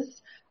pages,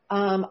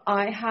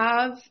 I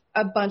have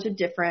a bunch of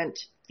different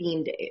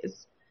theme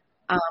days.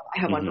 I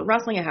have one for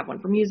wrestling, I have one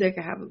for music,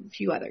 I have a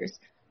few others.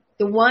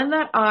 The one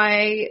that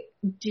I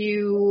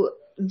do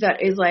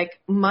that is like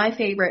my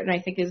favorite, and I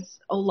think is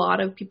a lot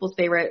of people's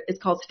favorite, is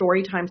called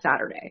Storytime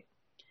Saturday,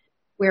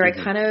 where I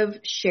kind of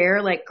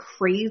share like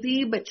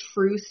crazy but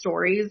true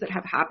stories that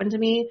have happened to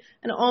me.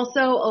 And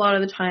also a lot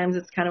of the times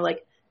it's kind of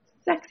like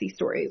sexy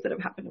stories that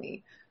have happened to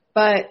me.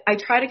 But I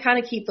try to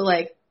kind of keep the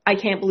like, I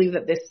can't believe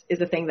that this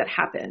is a thing that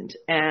happened.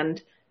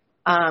 And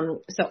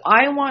so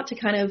I want to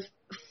kind of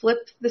flip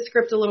the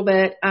script a little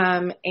bit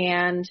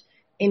and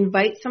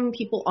invite some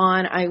people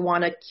on. I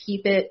want to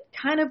keep it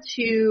kind of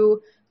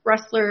to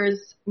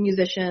wrestlers,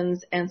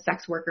 musicians, and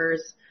sex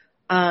workers,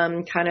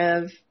 kind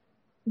of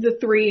the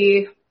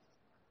three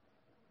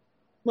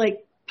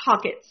like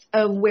pockets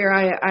of where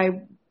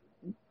I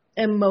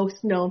am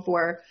most known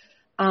for,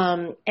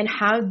 and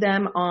have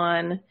them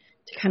on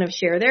to kind of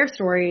share their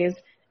stories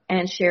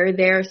and share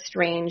their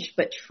strange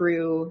but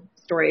true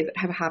stories that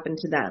have happened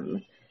to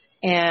them.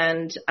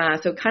 And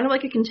so kind of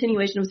like a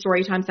continuation of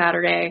Storytime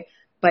Saturday,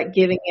 but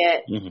giving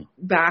it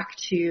back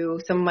to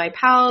some of my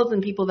pals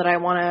and people that I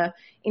want to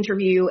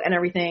interview and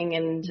everything,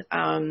 and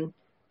kind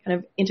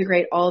of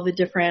integrate all the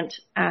different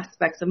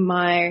aspects of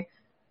my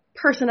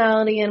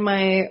personality and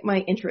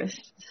my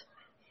interests.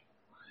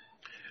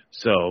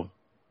 So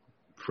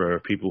for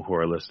people who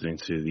are listening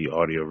to the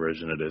audio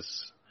version of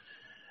this,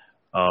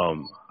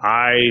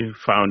 I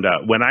found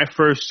out when I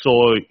first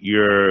saw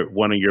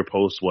one of your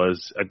posts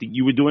was, I think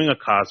you were doing a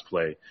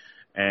cosplay,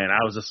 and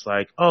I was just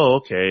like, oh,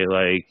 okay,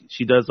 like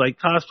she does like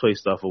cosplay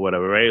stuff or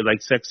whatever, right?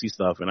 Like sexy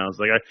stuff. And I was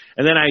like,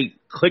 and then I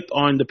clicked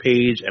on the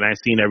page and I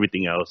seen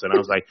everything else, and I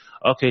was like,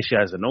 okay, she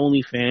has an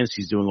OnlyFans,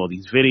 she's doing all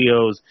these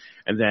videos.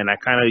 And then I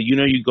kind of,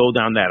 you go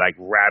down that like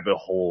rabbit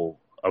hole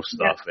of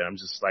stuff, and I'm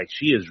just like,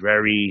 she is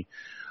very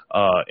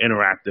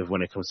interactive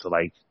when it comes to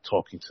like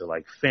talking to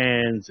like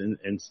fans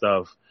and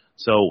stuff.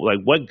 So like,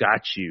 what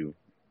got you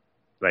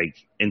like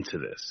into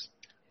this?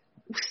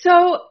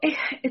 So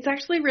it's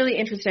actually really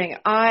interesting.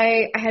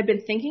 I had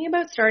been thinking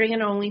about starting an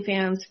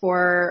OnlyFans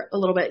for a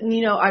little bit.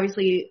 And,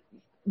 obviously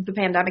the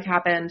pandemic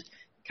happened,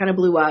 kind of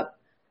blew up.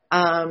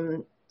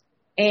 And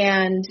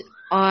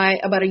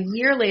about a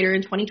year later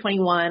in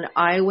 2021,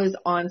 I was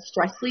on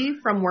stress leave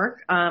from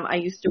work. I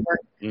used to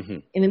work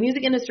in the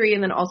music industry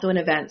and then also in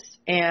events.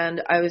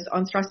 And I was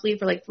on stress leave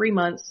for like 3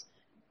 months.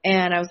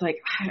 And I was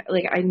like,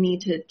 I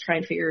need to try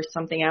and figure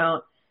something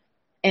out.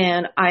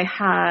 And I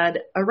had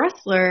a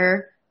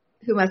wrestler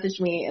who messaged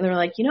me, and they were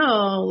like,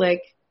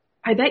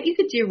 I bet you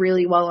could do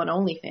really well on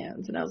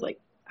OnlyFans. And I was like,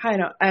 I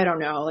don't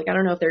know. Like, I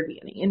don't know if there'd be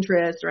any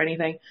interest or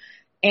anything.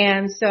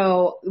 And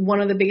so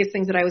one of the biggest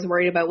things that I was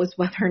worried about was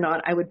whether or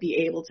not I would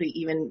be able to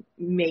even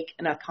make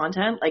enough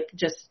content. Like,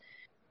 just,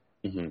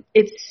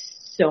 it's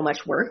so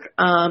much work.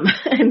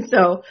 And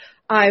so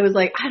I was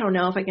like, I don't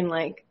know if I can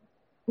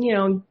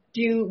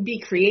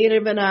be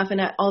creative enough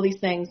and all these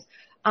things.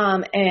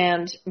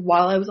 And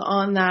while I was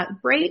on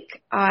that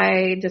break,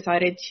 I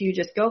decided to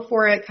just go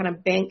for it, kind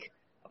of bank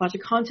a bunch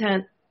of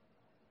content,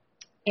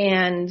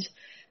 and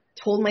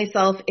told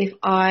myself if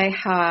I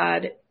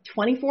had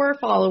 24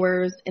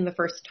 followers in the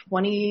first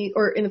in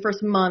the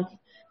first month,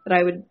 that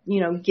I would,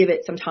 give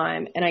it some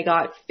time. And I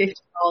got 50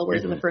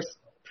 followers in the first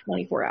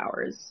 24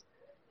 hours.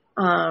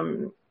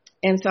 And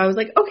so I was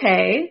like,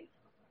 okay,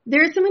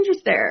 there's some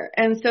interest there.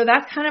 And so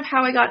that's kind of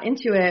how I got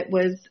into it,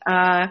 was,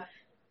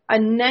 a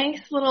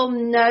nice little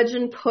nudge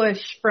and push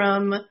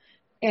from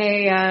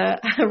a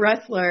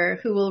wrestler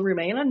who will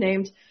remain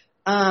unnamed.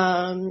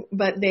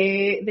 But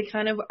they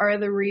kind of are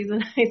the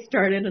reason I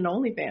started an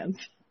OnlyFans.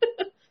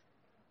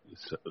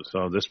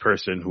 So this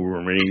person who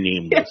will remain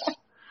nameless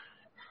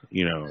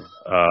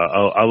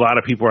A lot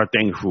of people are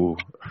thankful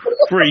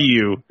for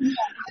you,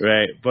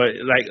 right? But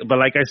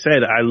like I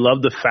said, I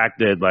love the fact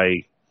that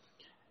like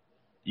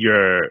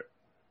your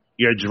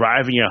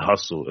drive and your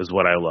hustle is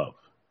what I love.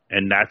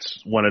 And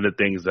that's one of the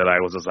things that I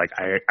was just like,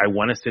 I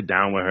want to sit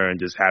down with her and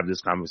just have this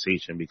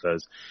conversation,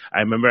 because I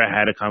remember I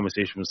had a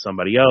conversation with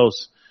somebody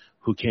else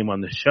who came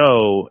on the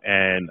show,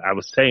 and I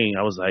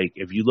was like,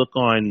 if you look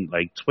on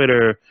like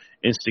Twitter,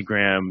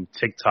 Instagram,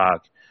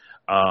 TikTok,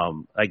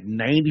 like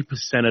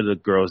 90% of the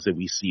girls that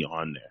we see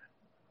on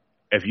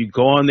there, if you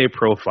go on their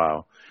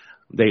profile,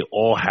 they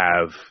all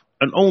have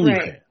an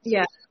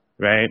OnlyFans,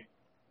 right?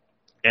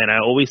 And I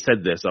always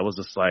said this, I was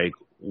just like,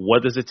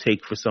 what does it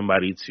take for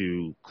somebody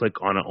to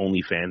click on an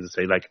OnlyFans and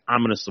say, like,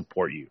 I'm going to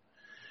support you,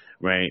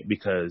 right?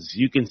 Because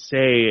you can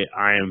say,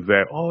 I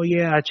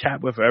I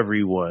chat with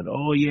everyone.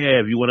 Oh,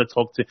 yeah, if you want to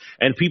talk to,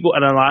 and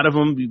a lot of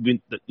them,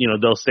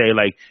 they'll say,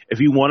 like,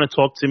 if you want to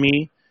talk to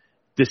me,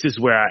 this is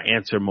where I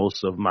answer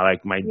most of my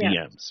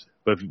DMs.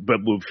 But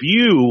with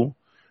you,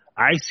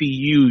 I see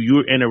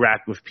you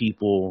interact with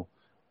people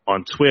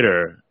on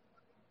Twitter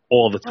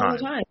all the time. All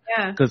the time,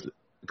 yeah.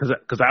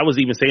 Because I was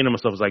even saying to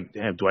myself, I was like,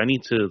 damn, do I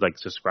need to like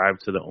subscribe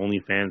to the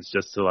OnlyFans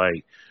just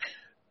to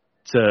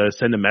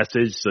send a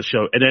message to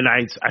show? And then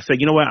I said,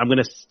 you know what, I'm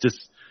gonna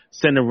just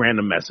send a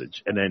random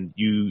message. And then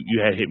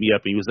you had hit me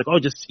up and you was like, oh,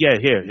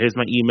 here's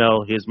my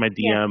email, here's my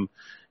DM,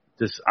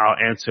 I'll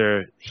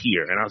answer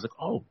here. And I was like,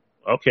 oh,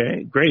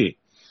 okay, great,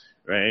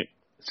 right?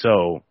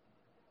 So,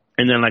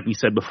 and then like we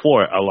said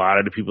before, a lot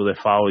of the people that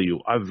follow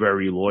you are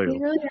very loyal.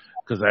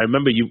 Because I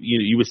remember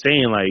you were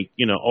saying like,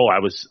 I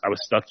was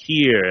stuck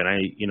here and I,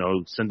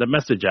 sent a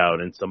message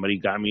out and somebody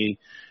got me,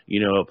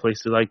 a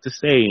place to like to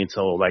stay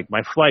until like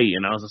my flight.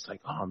 And I was just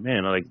like, oh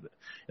man, like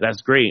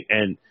that's great.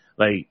 And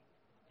like,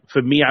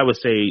 for me, I would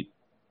say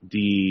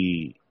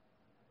the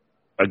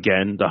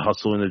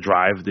hustle and the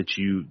drive that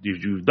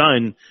you've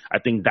done, I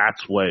think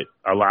that's what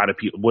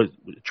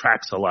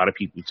attracts a lot of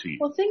people to you.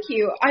 Well, thank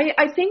you.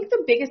 I think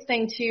the biggest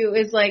thing too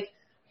is like,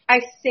 I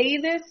say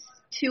this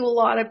to a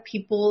lot of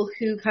people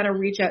who kind of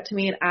reach out to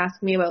me and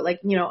ask me about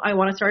like, I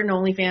want to start an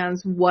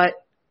OnlyFans. What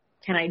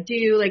can I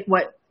do? Like,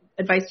 what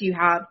advice do you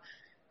have?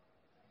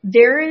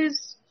 There is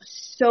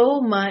so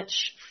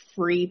much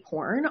free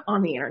porn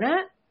on the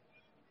internet,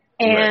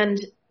 and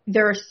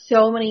there are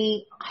so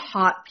many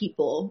hot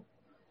people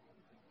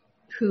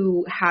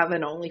who have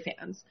an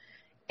OnlyFans.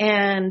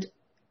 And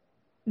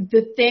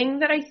the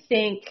thing that I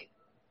think,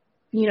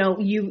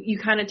 you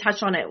kind of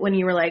touched on it when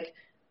you were like,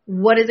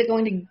 what is it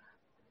going to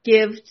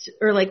give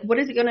or like, what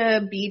is it going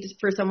to be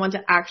for someone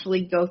to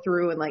actually go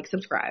through and like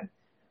subscribe?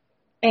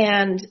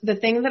 And the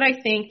thing that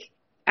I think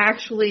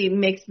actually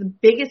makes the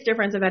biggest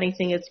difference of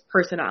anything is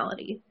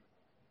personality.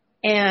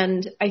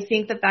 And I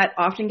think that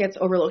often gets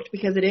overlooked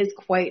because it is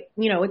quite,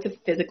 it's a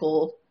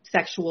physical,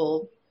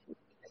 sexual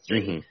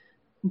industry.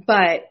 Mm-hmm.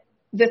 But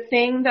the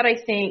thing that I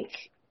think,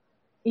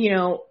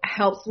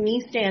 helps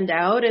me stand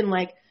out, and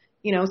like,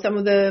 some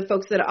of the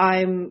folks that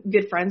I'm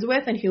good friends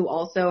with and who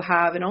also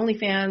have an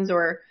OnlyFans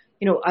or,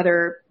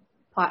 other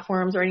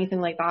platforms or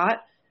anything like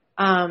that,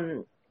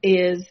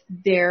 is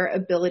their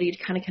ability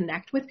to kind of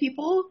connect with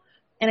people.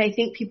 And I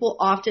think people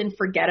often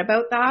forget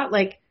about that.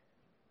 Like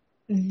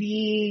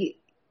the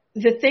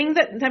thing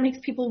that makes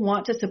people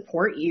want to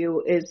support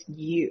you is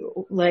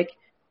you. Like,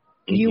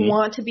 mm-hmm. You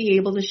want to be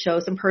able to show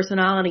some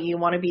personality. You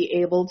want to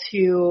be able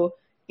to,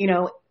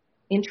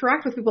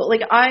 interact with people.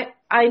 Like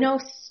I know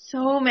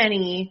so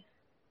many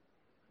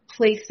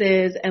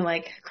places and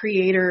like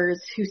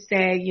creators who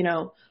say,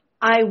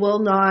 I will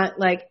not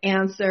like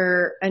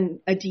answer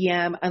a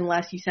DM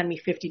unless you send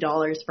me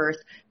 $50 first.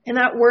 And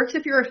that works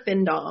if you're a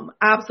FinDom.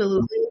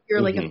 Absolutely. If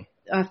you're mm-hmm. like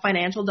a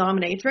financial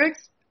dominatrix.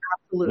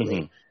 Absolutely.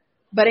 Mm-hmm.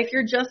 But if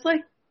you're just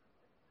like,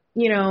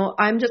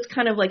 I'm just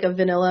kind of like a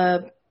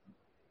vanilla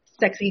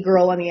sexy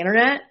girl on the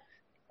internet.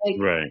 Like,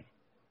 right.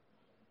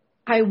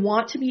 I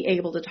want to be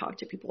able to talk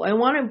to people. I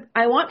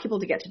want people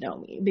to get to know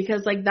me,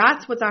 because like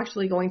that's what's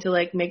actually going to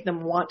like make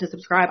them want to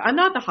subscribe. I'm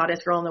not the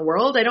hottest girl in the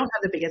world. I don't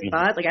have the biggest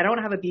butt. Like I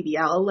don't have a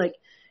BBL. Like,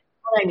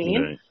 you know what I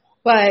mean?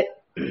 Right.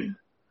 But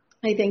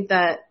I think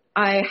that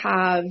I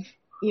have,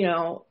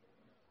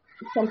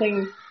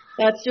 something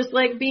that's just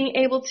like being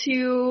able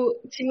to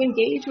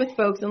engage with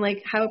folks and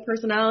like have a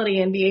personality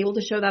and be able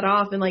to show that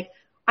off. And like,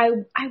 I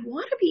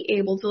want to be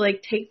able to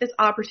like take this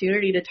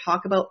opportunity to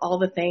talk about all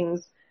the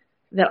things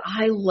that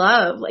I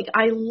love. Like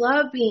I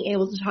love being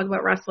able to talk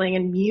about wrestling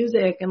and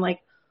music and like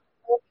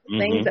all the mm-hmm.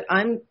 things that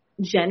I'm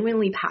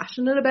genuinely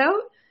passionate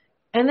about.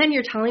 And then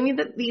you're telling me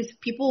that these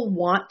people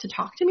want to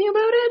talk to me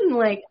about it. And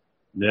like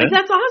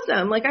that's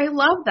awesome. Like I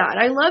love that.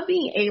 I love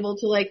being able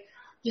to like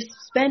just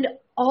spend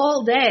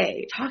all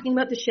day talking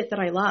about the shit that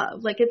I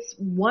love. Like it's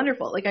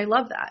wonderful. Like I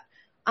love that.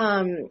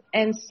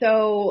 And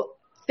so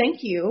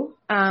thank you,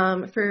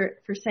 for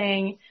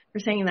saying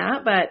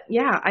that. But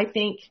yeah, I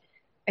think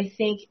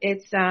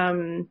it's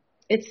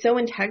so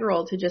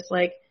integral to just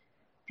like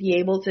be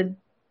able to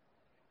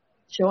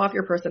show off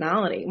your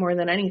personality more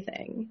than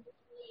anything.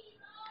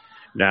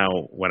 Now,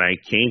 when I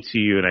came to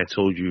you and I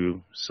told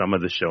you some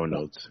of the show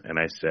notes, and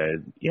I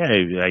said, yeah,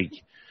 like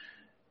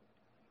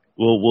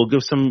we'll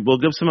give some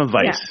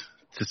advice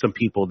to some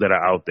people that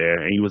are out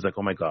there, and he was like,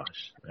 oh my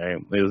gosh, right?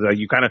 It was like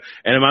you kind of,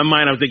 and in my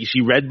mind, I was thinking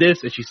she read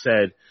this and she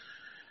said,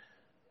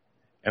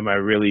 am I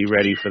really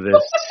ready for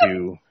this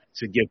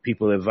to give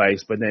people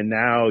advice? But then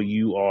now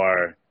you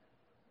are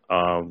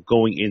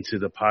going into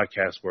the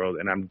podcast world,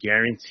 and I'm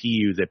guarantee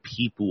you that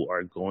people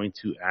are going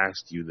to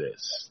ask you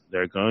this.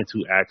 They're going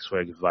to ask for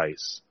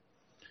advice.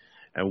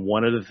 And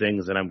one of the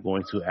things that I'm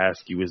going to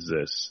ask you is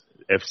this.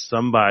 If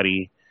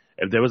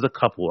there was a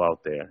couple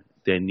out there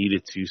that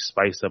needed to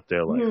spice up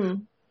their life,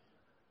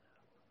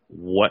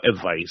 what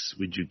advice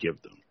would you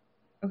give them?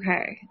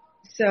 Okay.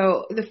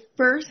 So the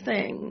first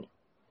thing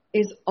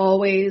is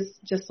always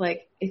just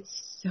like,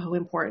 it's so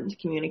important to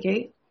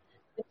communicate.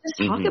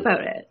 Just talk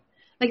about it.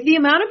 Like the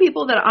amount of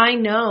people that I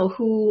know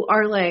who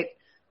are like,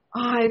 oh,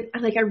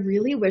 I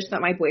really wish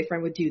that my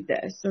boyfriend would do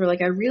this, or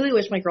like, I really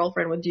wish my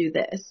girlfriend would do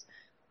this.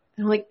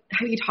 And I'm like,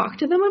 have you talked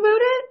to them about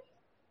it?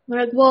 And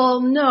they're like,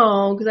 well,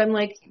 no, because I'm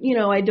like,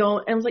 I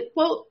don't. And I was like,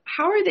 well,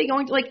 how are they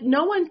going to, like,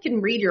 no one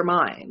can read your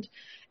mind.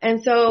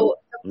 And so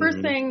the first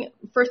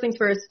things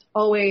first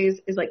always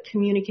is like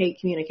communicate.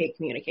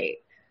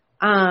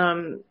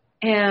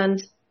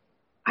 And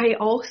I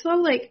also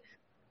like,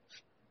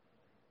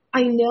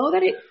 I know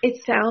that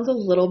it sounds a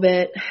little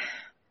bit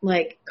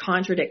like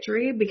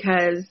contradictory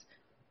because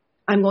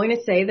I'm going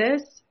to say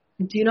this,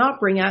 do not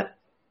bring up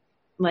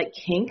like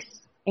kinks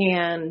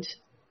and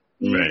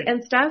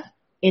and stuff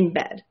in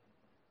bed.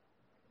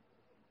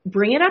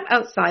 Bring it up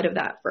outside of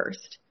that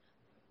first.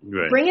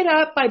 Right. Bring it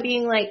up by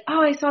being like,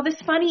 oh, I saw this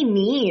funny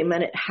meme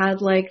and it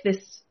had like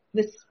this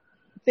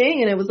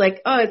thing and it was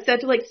like, oh, it said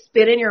to like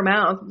spit in your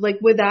mouth. Like,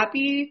 would that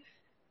be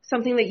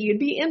something that you'd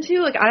be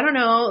into? Like, I don't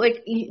know.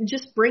 Like,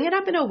 just bring it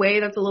up in a way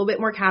that's a little bit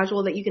more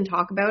casual that you can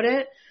talk about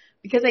it.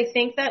 Because I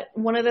think that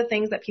one of the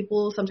things that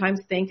people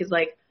sometimes think is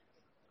like,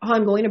 oh,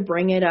 I'm going to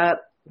bring it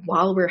up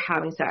while we're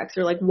having sex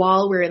or like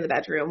while we're in the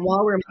bedroom,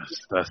 while we're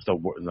that's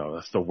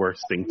the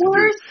worst thing to do.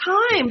 Worst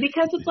time,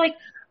 because it's like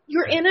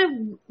you're in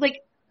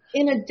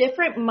a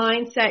different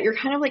mindset. You're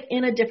kind of like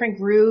in a different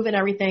groove and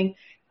everything.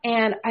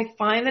 And I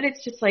find that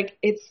it's just like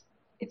it's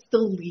the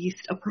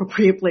least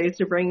appropriate place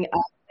to bring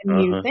up a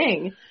new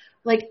thing.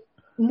 Like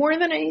more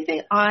than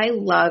anything, I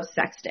love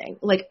sexting.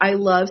 Like I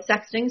love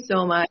sexting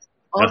so much.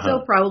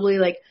 Also probably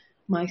like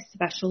my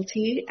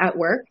specialty at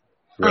work.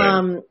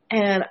 Right.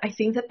 And I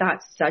think that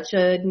that's such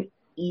an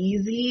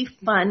easy,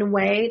 fun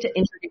way to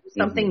introduce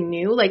something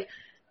new. Like,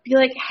 be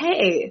like,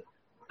 hey,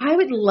 I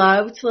would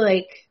love to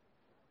like,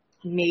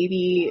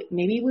 maybe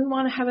we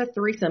want to have a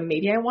threesome.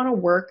 Maybe I want to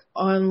work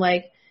on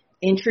like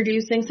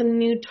introducing some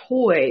new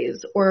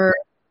toys, or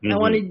I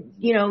want to,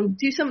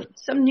 do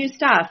some new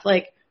stuff.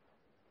 Like,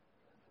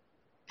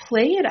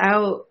 play it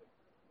out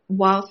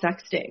while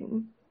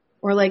sexting,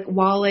 or like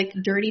while like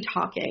dirty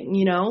talking.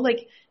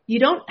 Like you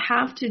don't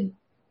have to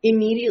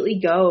immediately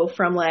go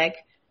from like,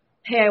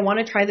 hey, I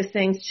want to try this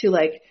things to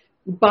like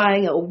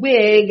buying a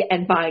wig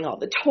and buying all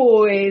the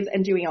toys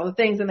and doing all the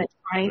things and then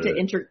trying to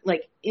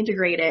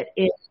integrate it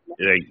in.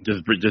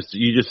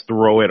 You just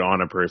throw it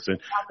on a person.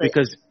 Exactly.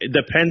 Because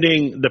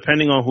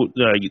depending on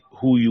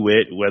who you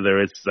with, whether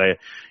it's the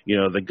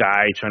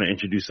guy trying to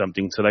introduce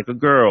something to like a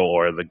girl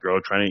or the girl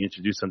trying to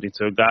introduce something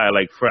to a guy.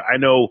 Like I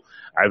know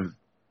I've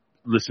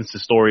listened to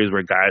stories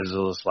where guys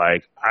are just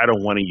like, I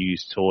don't want to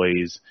use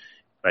toys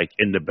like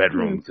in the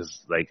bedroom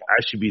because like I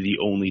should be the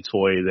only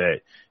toy that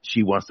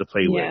she wants to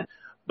play with.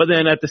 But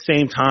then at the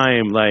same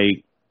time,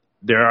 like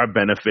there are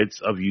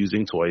benefits of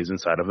using toys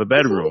inside of a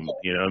bedroom.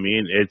 You know what I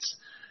mean?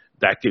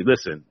 That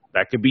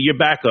could be your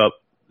backup.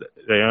 You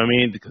know what I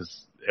mean?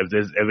 Because if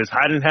it's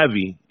hot and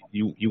heavy,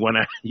 you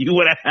wanna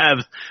have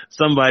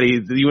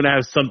somebody, you wanna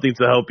have something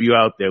to help you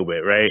out there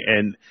with, right?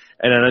 And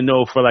I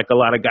know for like a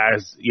lot of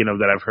guys,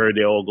 that I've heard,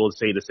 they all go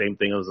say the same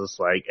thing. It was just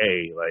like,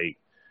 hey, like,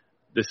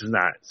 this is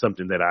not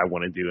something that I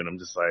want to do. And I'm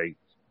just like,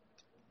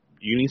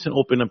 you need to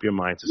open up your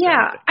mind to something.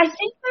 Yeah, I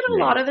think that a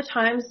lot of the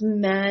times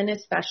men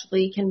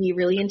especially can be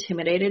really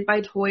intimidated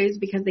by toys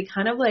because they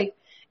kind of like,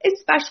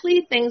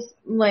 especially things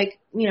like,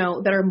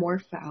 that are more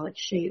phallic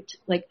shaped.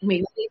 Like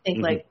maybe they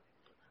think like,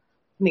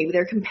 maybe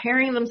they're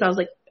comparing themselves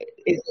like,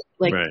 is it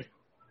like,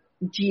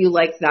 do you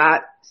like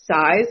that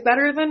size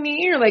better than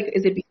me? Or like,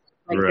 is it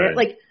like that?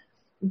 Like,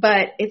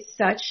 but it's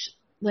such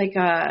like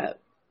a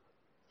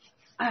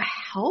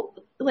help,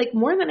 like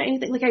more than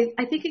anything. Like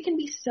I think it can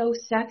be so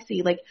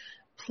sexy. Like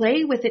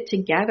play with it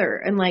together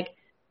and like,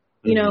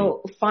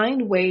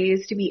 find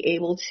ways to be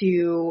able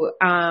to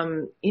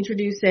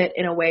introduce it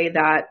in a way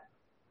that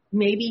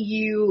maybe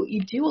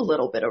you do a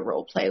little bit of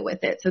role play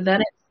with it. So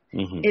then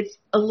it's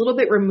a little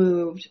bit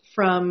removed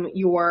from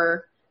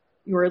your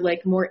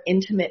like more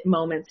intimate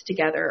moments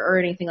together or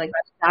anything like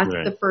that.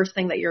 That's the first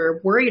thing that you're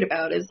worried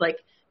about is like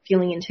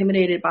feeling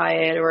intimidated by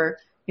it or,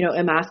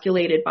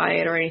 emasculated by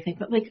it or anything.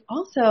 But like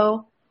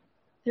also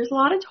there's a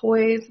lot of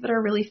toys that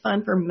are really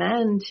fun for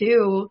men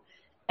too.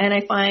 And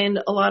I find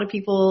a lot of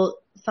people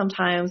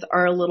sometimes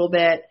are a little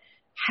bit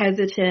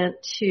hesitant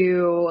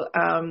to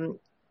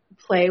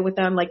play with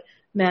them, like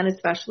men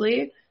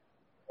especially.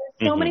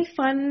 There's so many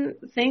fun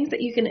things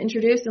that you can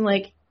introduce, and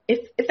like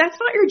if that's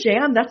not your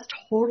jam, that's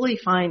totally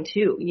fine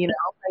too, you know.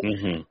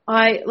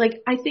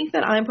 Like I think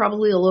that I'm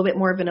probably a little bit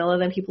more vanilla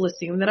than people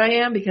assume that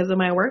I am because of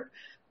my work,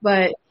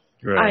 but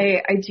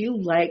I do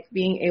like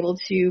being able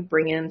to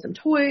bring in some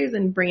toys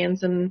and bring in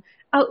some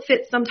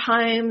outfits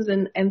sometimes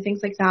and things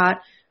like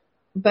that.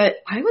 But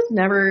I was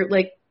never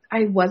like,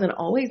 I wasn't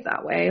always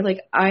that way.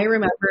 Like I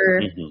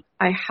remember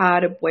I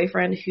had a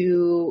boyfriend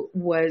who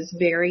was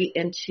very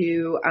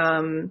into,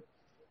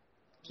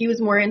 he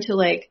was more into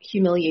like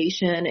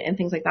humiliation and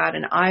things like that.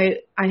 And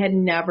I had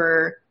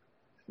never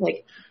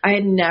encountered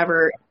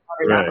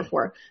that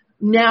before.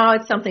 Now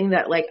it's something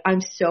that like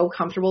I'm so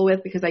comfortable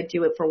with because I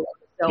do it for work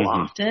so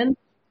often.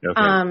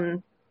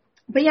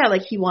 But yeah,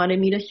 like he wanted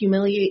me to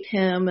humiliate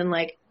him and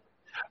like,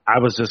 I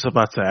was just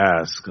about to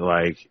ask,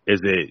 like,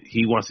 is it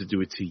he wants to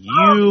do it to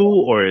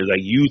you or is like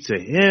you to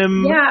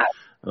him? Yeah.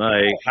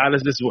 Like, how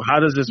does this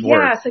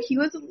work? Yeah, so he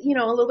was, you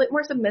know, a little bit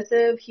more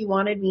submissive. He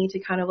wanted me to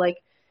kind of like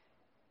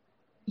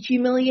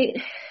humiliate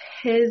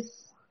his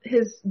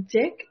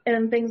dick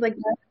and things like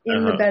that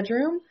in the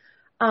bedroom.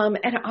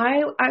 And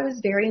I was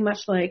very much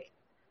like,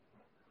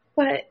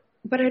 but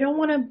I don't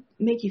want to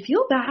make you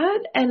feel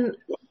bad. And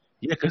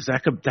yeah, because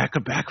that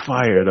could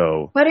backfire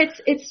though. But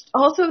it's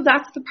also,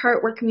 that's the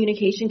part where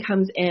communication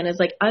comes in, is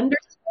like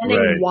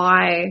understanding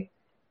why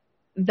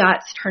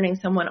that's turning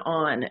someone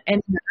on,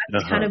 and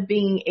that's kind of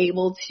being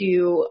able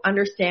to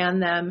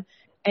understand them,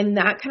 and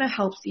that kind of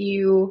helps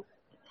you,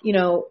 you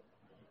know,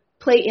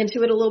 play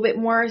into it a little bit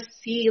more,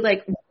 see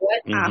like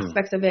what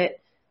aspects of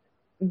it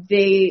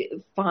they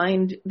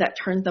find that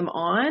turns them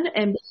on,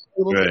 and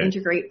be able to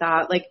integrate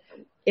that. Like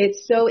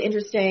it's so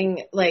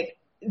interesting, like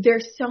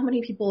there's so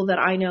many people that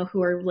I know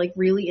who are like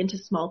really into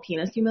small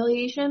penis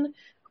humiliation,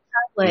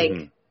 like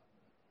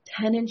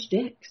 10-inch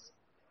dicks.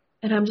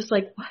 And I'm just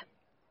like, what?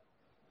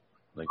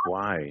 Like,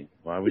 why?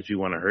 Why would you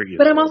want to hurt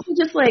yourself? But I'm also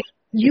just like,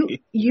 you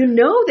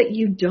know that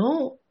you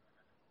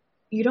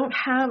don't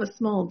have a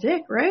small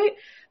dick, right?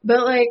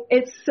 But like,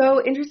 it's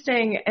so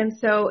interesting. And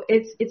so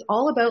it's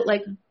all about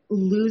like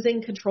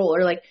losing control,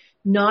 or like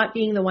not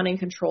being the one in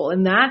control.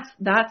 And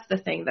that's the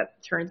thing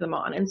that turns them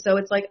on. And so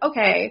it's like,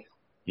 okay,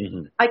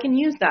 I can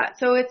use that.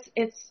 So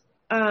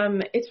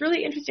it's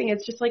really interesting.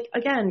 It's just like,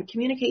 again,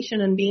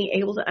 communication and being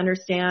able to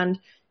understand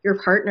your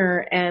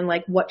partner and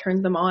like what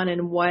turns them on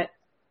and what,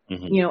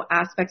 you know,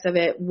 aspects of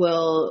it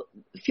will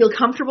feel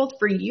comfortable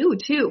for you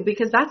too.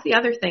 Because that's the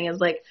other thing is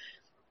like,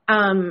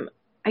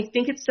 I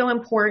think it's so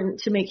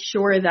important to make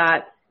sure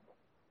that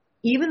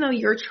even though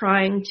you're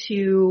trying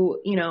to,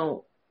 you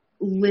know,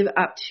 live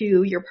up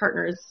to your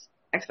partner's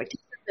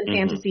expectations and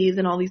fantasies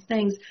and all these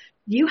things,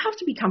 you have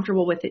to be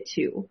comfortable with it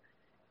too.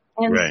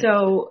 And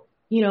so,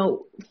 you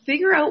know,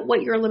 figure out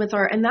what your limits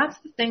are. And that's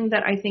the thing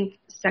that I think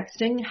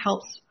sexting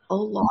helps a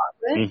lot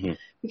with,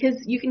 because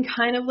you can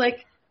kind of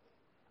like,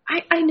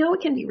 I know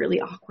it can be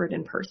really awkward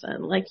in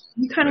person. Like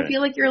you kind of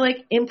feel like you're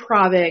like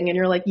improving and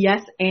you're like,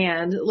 yes.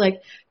 And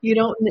like, you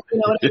don't, you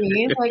know what I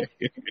mean? Like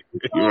it's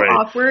so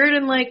awkward,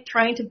 and like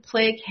trying to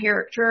play a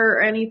character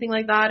or anything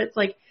like that. It's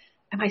like,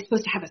 am I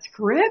supposed to have a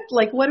script?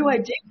 Like, what do I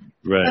do?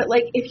 But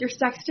like, if you're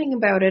sexting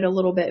about it a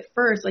little bit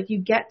first, like you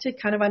get to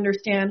kind of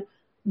understand,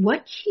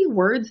 what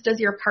keywords does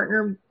your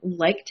partner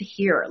like to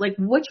hear? Like,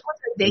 which ones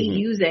are they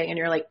using? And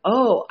you're like,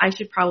 oh, I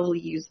should probably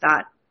use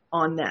that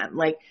on them.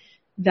 Like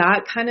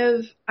that kind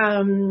of,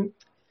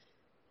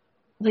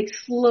 like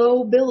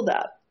slow build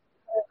up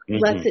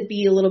lets it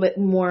be a little bit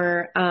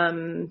more,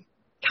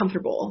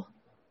 comfortable.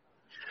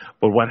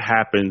 But what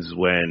happens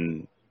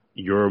when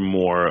you're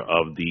more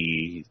of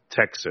the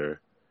texter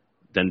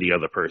than the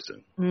other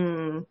person?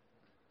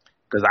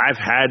 Because I've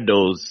had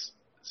those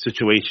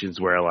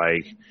situations where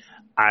like,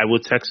 I will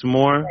text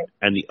more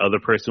and the other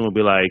person will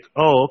be like,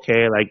 oh,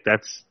 okay, like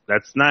that's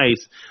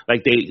nice.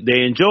 Like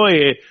they enjoy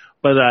it,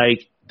 but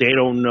like they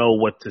don't know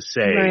what to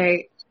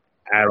say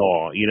at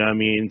all. You know what I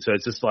mean? So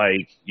it's just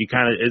like you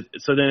kind of,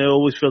 so then it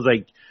always feels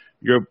like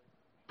you're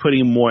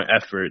putting more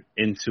effort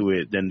into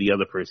it than the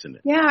other person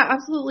is. Yeah,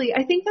 absolutely.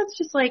 I think that's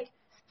just like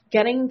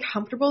getting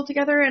comfortable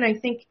together. And I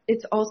think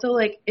it's also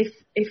like,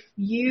 if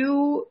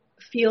you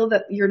feel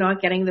that you're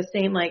not getting the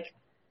same like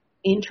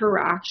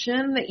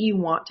interaction that you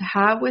want to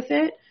have with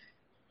it,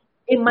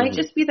 it might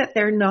just be that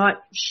they're not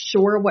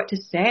sure what to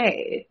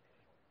say.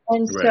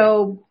 And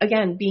so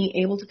again, being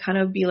able to kind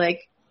of be like,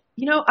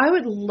 you know, I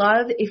would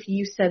love if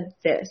you said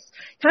this,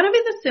 kind of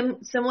in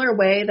the similar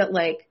way that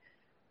like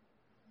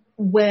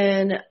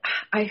when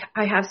I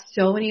have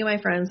so many of my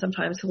friends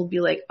sometimes who will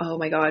be like, oh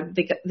my God,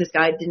 this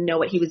guy didn't know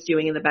what he was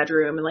doing in the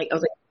bedroom. And like, I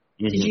was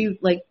like, did you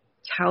like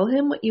tell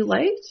him what you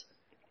liked?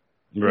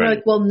 And you're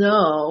like, well,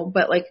 no,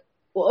 but like,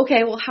 well,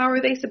 okay, well, how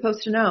are they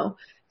supposed to know?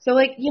 So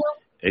like, you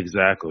know,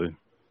 exactly.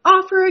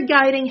 Offer a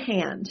guiding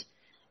hand,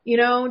 you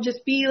know,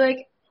 just be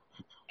like,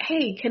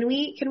 hey, can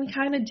we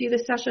kind of do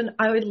this session?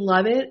 I would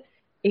love it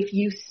if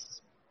you,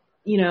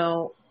 you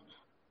know,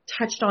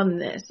 touched on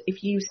this,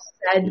 if you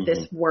said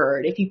this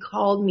word, if you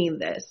called me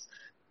this,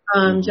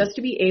 just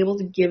to be able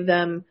to give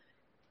them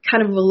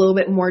kind of a little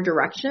bit more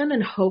direction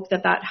and hope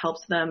that that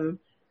helps them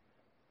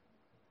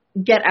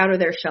get out of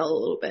their shell a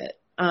little bit.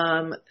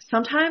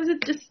 Sometimes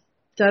it just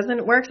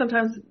doesn't work.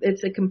 Sometimes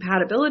it's a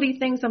compatibility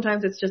thing.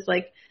 Sometimes it's just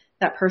like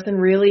that person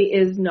really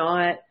is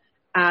not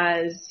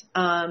as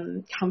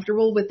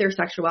comfortable with their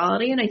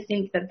sexuality. And I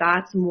think that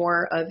that's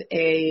more of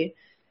a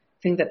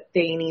thing that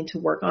they need to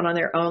work on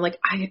their own. Like,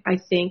 I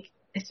think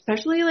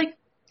especially like,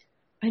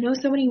 I know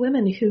so many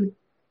women who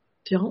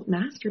don't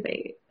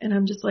masturbate, and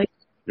I'm just like,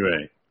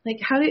 right. Like,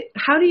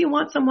 how do you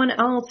want someone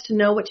else to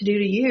know what to do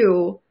to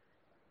you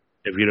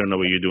if you don't know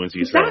what you're doing to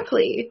yourself?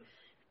 Exactly.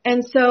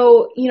 And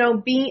so,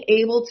 being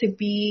able to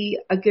be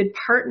a good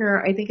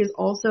partner, I think, is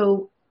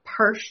also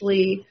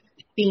partially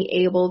being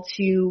able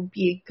to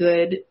be a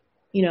good,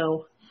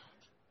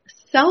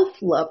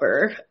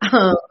 self-lover,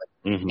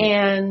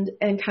 and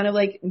kind of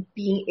like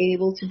being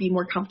able to be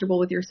more comfortable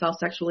with yourself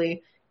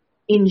sexually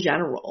in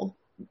general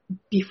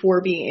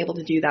before being able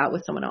to do that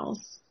with someone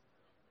else.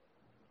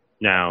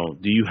 Now,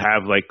 do you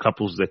have like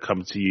couples that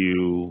come to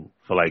you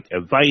for like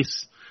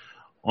advice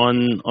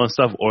on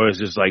stuff, or is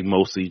it just like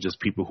mostly just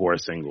people who are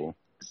single?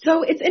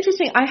 So it's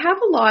interesting. I have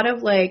a lot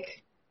of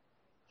like,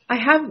 I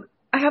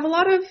have a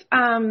lot of,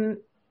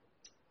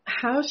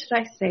 how should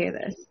I say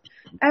this?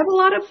 I have a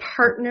lot of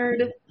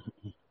partnered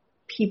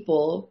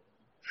people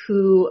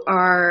who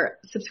are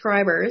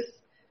subscribers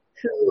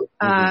who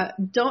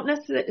don't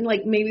necessarily,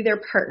 like, maybe their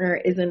partner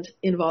isn't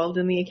involved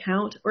in the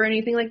account or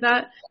anything like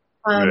that.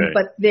 Right.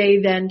 But they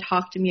then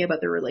talk to me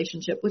about their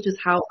relationship, which is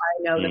how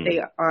I know that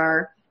they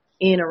are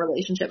in a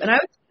relationship. And I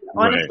would say,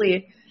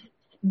 honestly,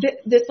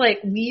 this like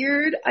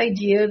weird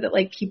idea that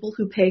like people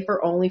who pay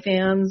for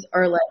OnlyFans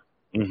are like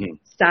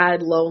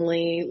sad,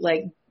 lonely,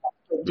 like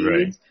dudes.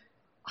 Right.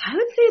 I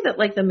would say that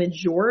like the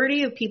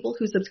majority of people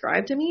who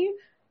subscribe to me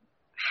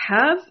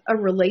have a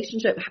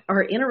relationship,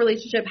 are in a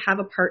relationship, have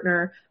a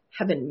partner,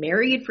 have been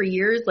married for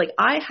years. Like,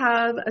 I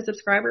have a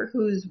subscriber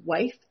whose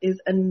wife is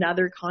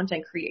another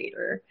content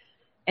creator.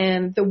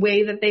 And the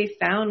way that they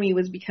found me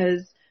was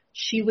because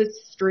she was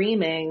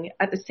streaming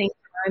at the same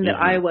time that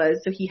I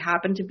was. So he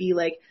happened to be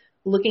like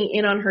looking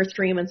in on her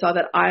stream and saw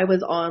that I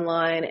was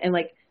online and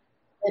like,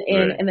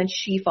 and then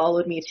she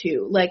followed me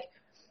too. Like,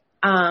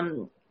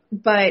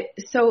 but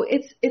so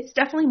it's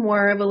definitely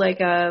more of a, like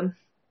a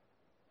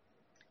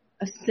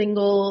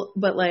single,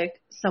 but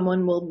like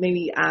someone will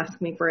maybe ask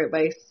me for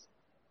advice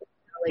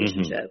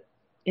relationship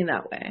in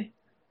that way.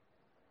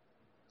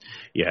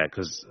 Yeah,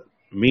 because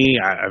me,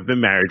 I've been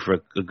married for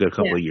a good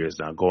couple of years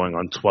now, going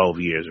on 12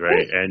 years,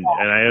 right? And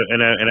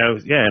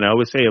I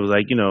always say, it was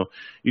like,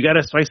 you got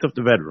to spice up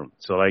the bedroom.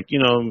 So like, I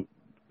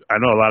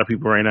know a lot of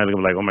people right now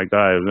are like, oh my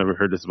God, I've never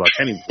heard this about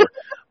Kenny before.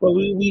 But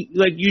we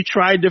like, you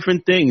try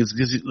different things,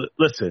 because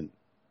listen,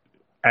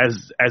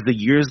 as the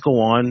years go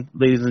on,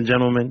 ladies and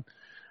gentlemen,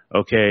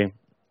 okay,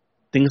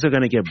 things are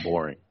going to get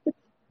boring.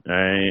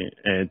 Right.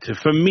 And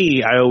for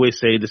me, I always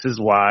say this is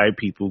why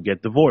people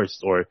get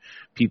divorced, or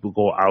people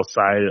go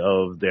outside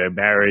of their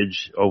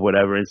marriage or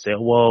whatever and say,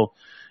 well,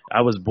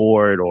 I was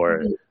bored,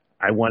 or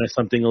I wanted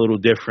something a little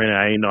different.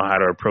 I didn't know how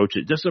to approach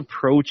it. Just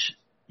approach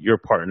your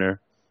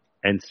partner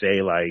and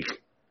say like,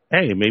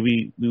 hey,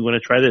 maybe we want to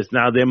try this.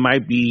 Now, there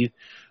might be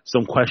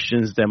some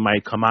questions that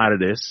might come out of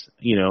this,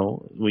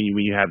 when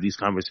you have these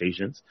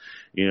conversations.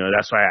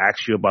 That's why I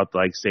asked you about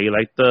like, say,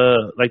 like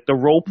the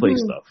role play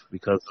stuff,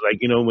 because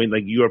like, when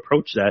like you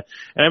approach that,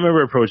 and I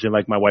remember approaching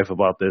like my wife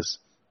about this,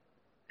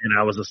 and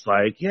I was just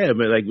like, yeah,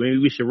 but like maybe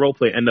we should role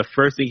play. And the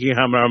first thing came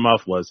out of my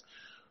mouth was,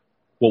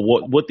 well,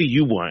 what do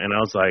you want? And I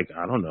was like,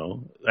 I don't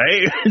know.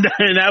 Right?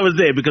 And that was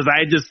it, because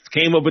I just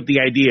came up with the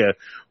idea,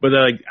 but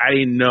like I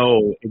didn't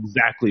know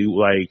exactly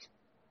like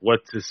what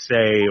to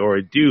say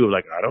or do.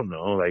 Like, I don't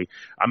know. Like,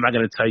 I'm not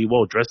going to tell you,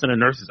 well, dress in a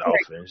nurse's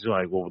outfit. And she's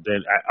like, well,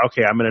 then,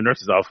 okay, I'm in a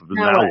nurse's outfit, but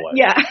now what?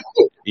 Yeah.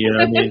 You know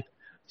what I mean?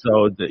 So,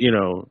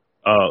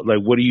 like,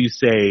 what do you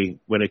say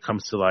when it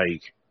comes to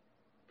like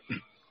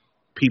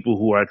people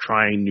who are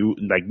trying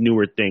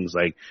newer things?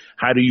 Like,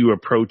 how do you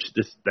approach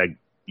this, like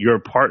your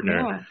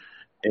partner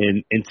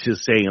and into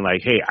saying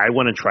like, hey, I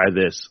want to try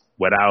this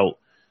without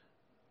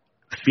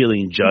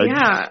feeling judged?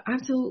 Yeah,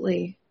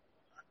 absolutely.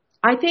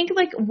 I think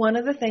like one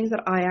of the things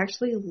that I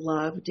actually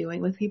love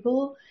doing with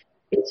people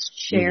is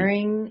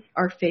sharing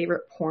our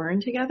favorite porn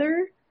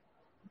together,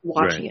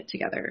 watching it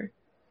together.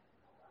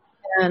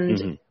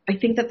 And I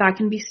think that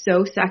can be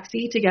so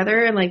sexy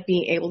together, and like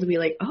being able to be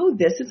like, oh,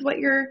 this is what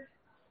you're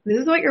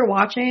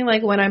watching,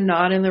 like when I'm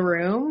not in the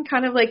room,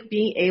 kind of like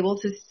being able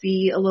to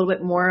see a little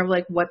bit more of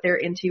like what they're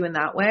into in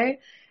that way.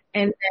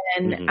 And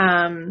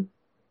then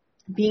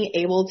being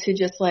able to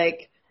just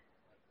like,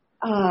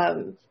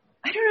 I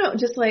don't know,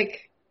 just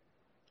like,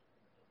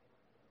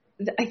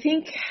 I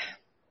think,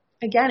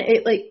 again,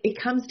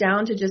 it comes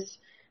down to just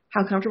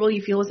how comfortable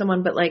you feel with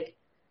someone. But like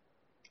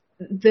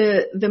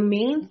the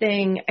main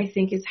thing, I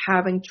think, is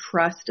having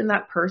trust in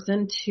that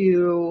person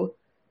to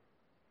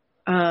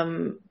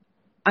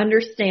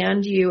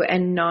understand you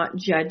and not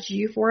judge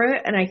you for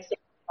it. And I think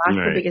that's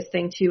the biggest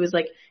thing too, is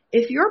like,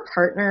 if your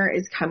partner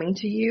is coming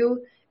to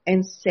you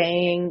and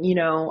saying, you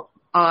know,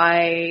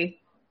 I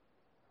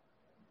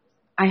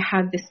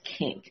have this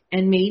kink,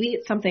 and maybe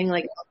it's something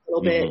like a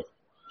little bit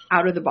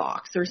out of the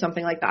box or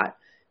something like that.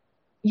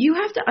 You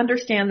have to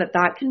understand that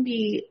that can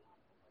be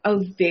a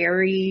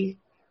very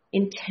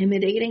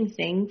intimidating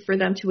thing for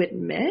them to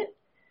admit.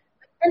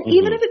 And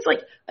even if it's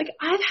like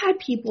I've had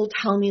people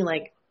tell me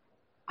like,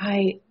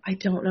 I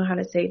don't know how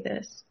to say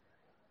this,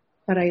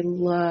 but I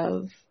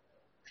love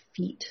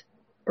feet,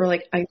 or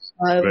like I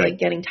love like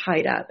getting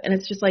tied up. And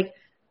it's just like,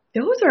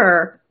 those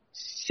are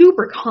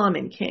super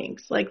common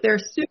kinks. Like they're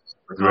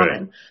super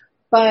common.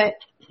 But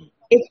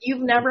if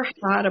you've never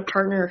had a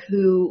partner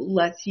who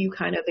lets you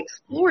kind of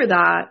explore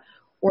that,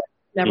 or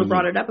never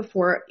brought it up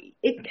before,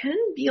 it can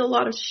be a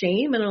lot of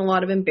shame and a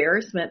lot of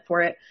embarrassment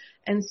for it.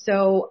 And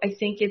so I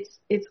think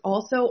it's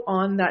also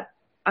on that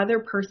other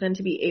person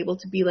to be able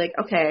to be like,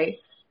 okay,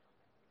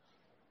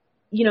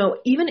 you know,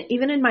 even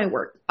in my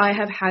work, I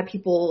have had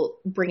people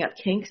bring up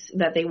kinks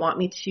that they want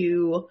me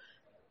to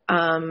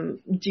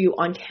do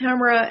on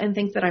camera and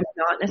things that I'm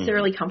not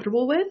necessarily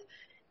comfortable with.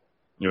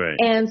 Right.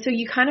 And so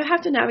you kind of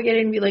have to navigate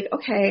it and be like,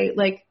 okay,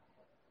 like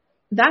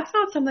that's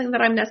not something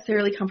that I'm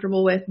necessarily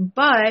comfortable with,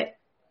 but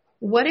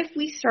what if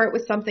we start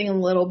with something a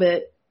little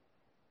bit,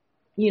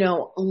 you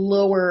know,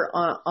 lower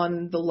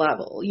on the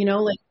level, you know,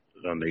 like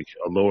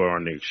lower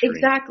on the extreme.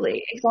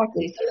 Exactly. So,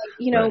 like,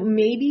 you know,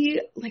 maybe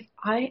like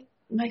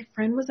my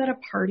friend was at a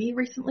party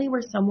recently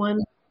where someone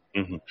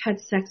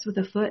had sex with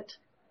a foot.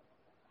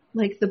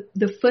 Like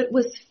the foot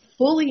was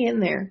fully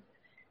in there.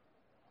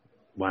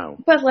 Wow.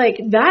 But like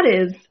that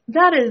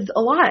is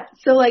a lot.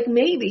 So like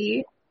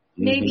maybe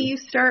you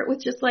start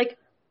with just like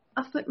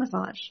a foot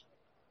massage.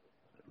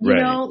 You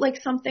know,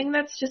 like something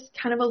that's just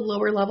kind of a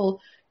lower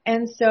level.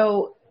 And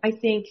so I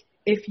think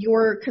if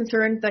you're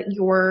concerned that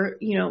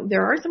you know,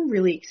 there are some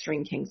really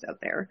extreme kinks out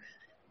there.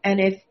 And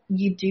if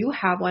you do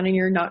have one and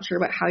you're not sure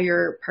about how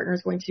your partner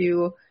is going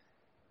to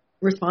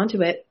respond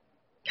to it,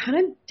 kind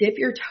of dip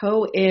your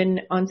toe in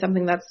on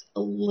something that's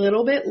a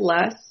little bit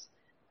less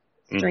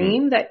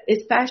extreme, that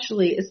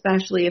especially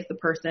if the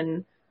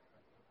person,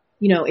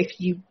 you know, if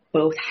you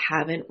both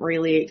haven't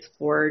really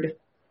explored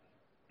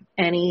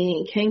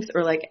any kinks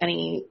or like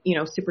any, you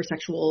know, super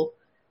sexual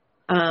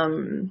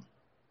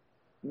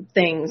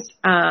things,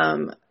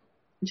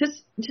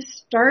 just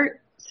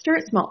start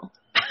small.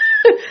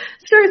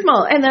 Start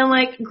small and then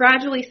like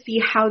gradually see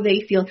how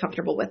they feel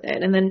comfortable with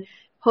it, and then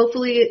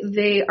hopefully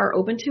they are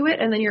open to it,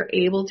 and then you're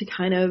able to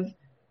kind of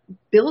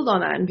build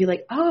on that and be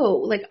like,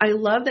 oh, like I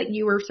love that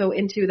you were so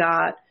into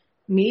that.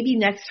 Maybe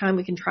next time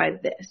we can try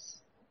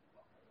this.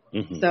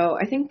 So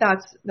I think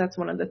that's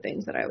one of the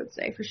things that I would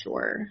say for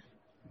sure.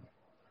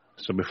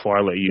 So before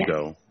I let you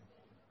go,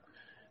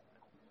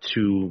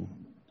 two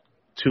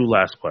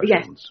last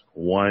questions.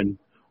 One,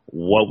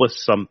 what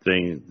was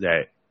something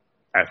that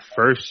at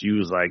first you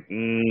was like,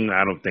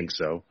 I don't think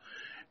so,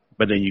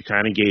 but then you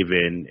kind of gave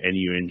in and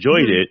you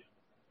enjoyed it?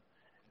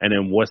 And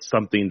then what's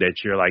something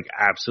that you're like,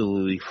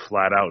 absolutely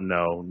flat out,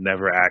 no,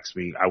 never ask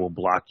me, I will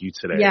block you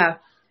today? Yeah.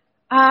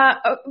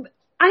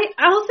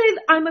 I'll say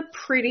I'm a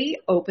pretty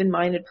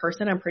open-minded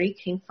person. I'm pretty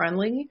kink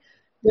friendly.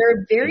 There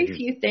are very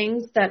few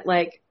things that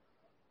like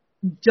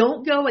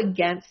don't go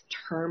against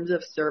terms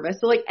of service.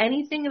 So like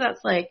anything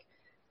that's like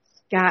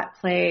scat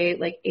play,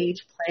 like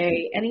age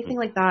play, anything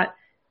like that,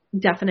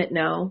 definite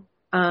no.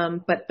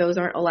 But those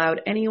aren't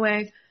allowed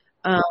anyway.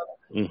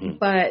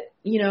 But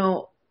you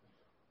know,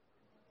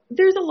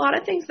 there's a lot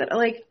of things that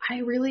like I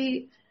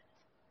really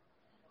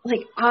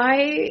like.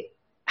 I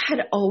had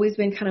always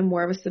been kind of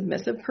more of a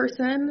submissive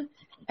person,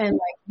 and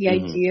like the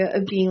idea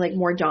of being like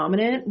more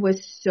dominant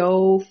was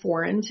so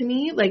foreign to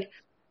me. Like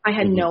I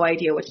had no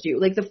idea what to do.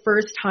 Like the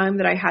first time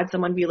that I had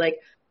someone be like,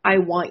 I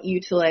want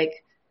you to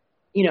like,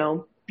 you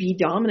know, be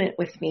dominant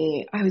with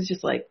me, I was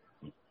just like,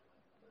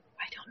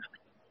 I don't know.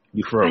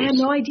 You froze. I had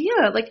no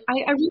idea. Like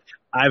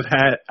I've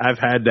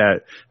had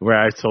that where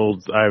I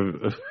told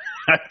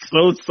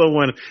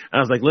someone, I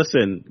was like,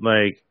 listen,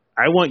 like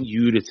I want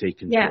you to take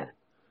control. Yeah.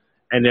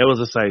 And it was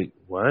just like,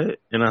 what?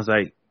 And I was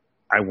like,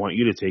 I want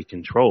you to take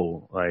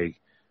control.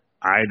 Like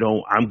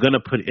I'm going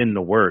to put in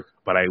the work,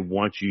 but I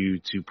want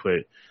you,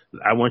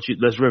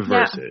 let's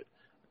reverse it.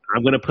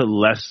 I'm going to put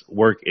less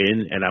work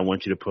in and I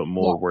want you to put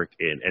more work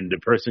in. And the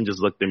person just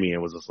looked at me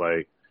and was just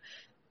like,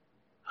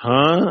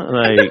 huh?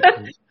 Like,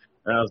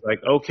 and I was like,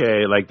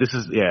 okay, like this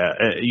is,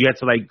 you have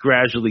to like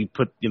gradually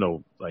put, you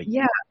know, like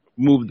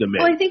move them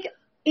in. Well, I think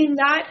in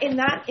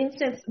that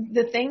instance,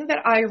 the thing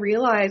that I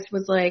realized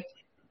was like,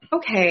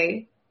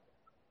 okay,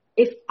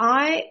 if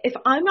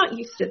I'm not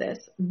used to this,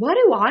 what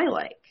do I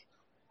like?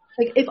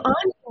 Like if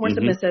I'm more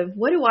submissive,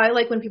 what do I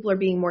like when people are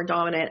being more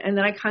dominant? And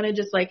then I kind of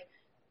just like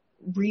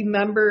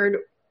remembered,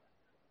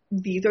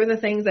 these are the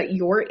things that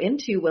you're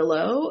into,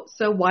 Willow.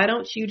 So why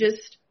don't you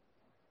just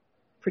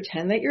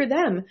pretend that you're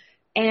them?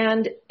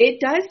 And it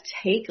does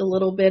take a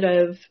little bit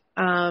of,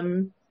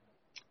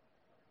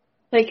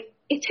 like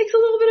it takes a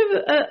little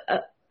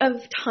bit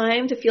of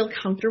time to feel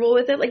comfortable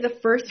with it. Like the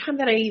first time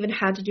that I even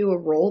had to do a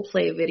role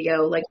play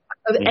video, like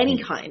of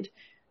any kind,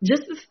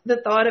 just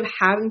the thought of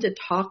having to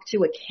talk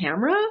to a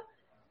camera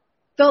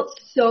felt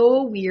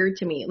so weird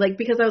to me. Like,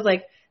 because I was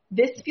like,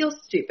 this feels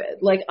stupid.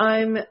 Like,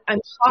 I'm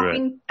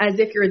talking as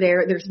if you're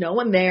there. There's no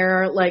one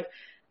there. Like,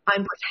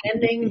 I'm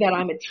pretending that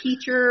I'm a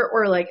teacher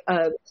or like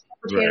a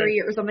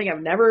secretary or something.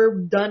 I've never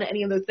done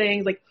any of those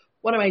things. Like,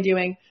 what am I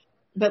doing?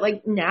 But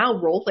like now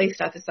role play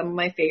stuff is some of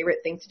my favorite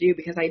things to do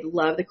because I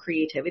love the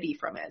creativity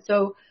from it.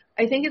 So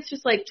I think it's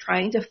just like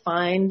trying to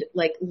find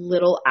like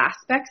little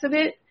aspects of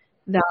it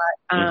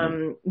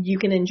that you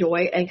can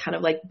enjoy and kind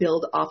of like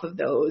build off of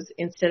those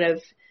instead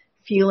of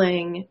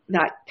feeling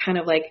that kind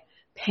of like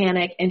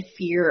panic and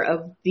fear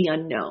of the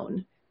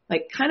unknown.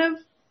 Like kind of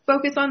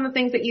focus on the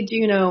things that you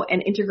do know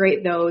and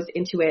integrate those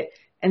into it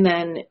and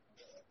then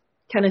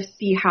kind of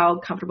see how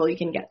comfortable you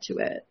can get to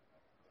it.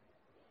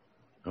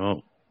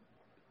 Oh,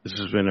 this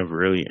has been a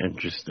really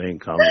interesting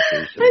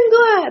conversation. I'm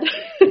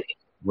glad.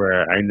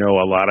 Where I know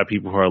a lot of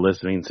people who are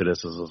listening to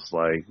this is just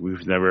like,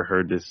 we've never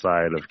heard this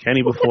side of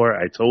Kenny before.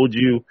 I told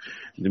you,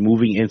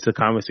 moving into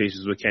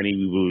conversations with Kenny,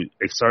 we will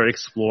start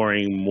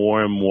exploring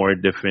more and more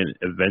different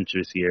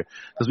adventures here.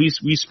 Because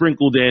I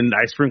sprinkled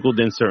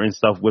in certain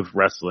stuff with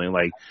wrestling.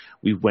 Like,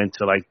 we went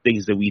to like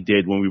things that we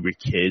did when we were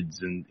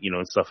kids and, you know,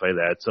 and stuff like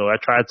that. So I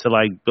tried to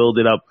like build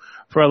it up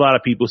for a lot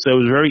of people. So it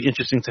was very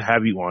interesting to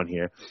have you on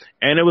here.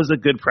 And it was a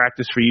good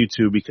practice for you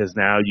too, because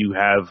now you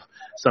have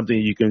something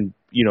you can,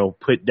 you know,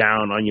 put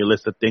down on your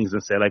list of things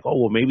and say like, oh,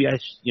 well, maybe I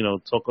should, you know,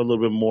 talk a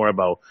little bit more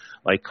about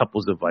like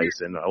couples advice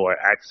and, or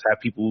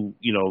have people,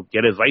 you know,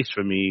 get advice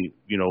from me,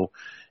 you know,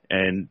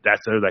 and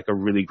that's like a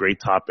really great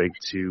topic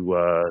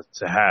to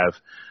have.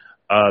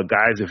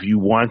 Guys, if you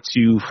want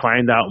to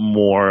find out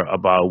more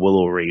about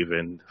Willow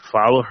Raven,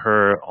 follow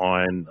her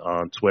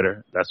on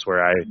Twitter. That's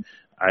where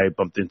I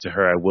bumped into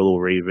her at Willow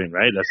Raven,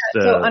 right? That's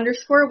so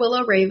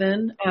 _Willow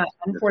Raven.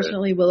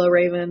 Unfortunately, Willow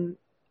Raven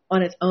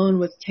on its own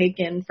was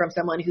taken from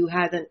someone who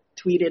hasn't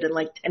tweeted in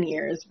like 10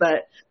 years.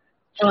 But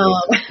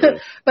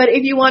but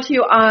if you want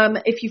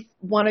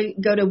to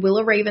go to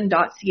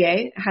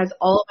willowraven.ca, it has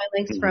all of my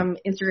links from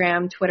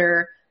Instagram,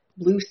 Twitter,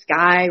 Blue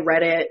Sky,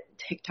 Reddit,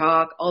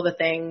 TikTok, all the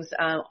things.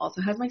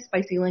 Also has my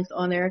spicy links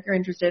on there if you're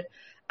interested.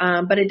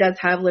 But it does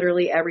have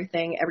literally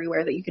everything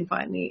everywhere that you can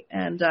find me.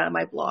 And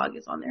my blog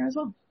is on there as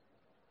well.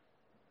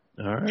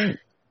 All right.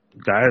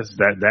 Guys,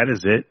 that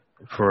is it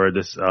for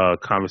this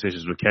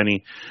Conversations with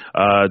Kenny.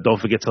 Don't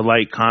forget to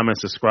like, comment,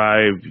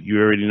 subscribe. You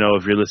already know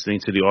if you're listening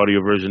to the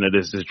audio version of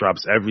this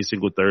drops every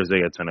single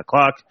Thursday at 10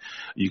 o'clock.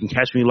 You can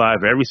catch me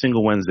live every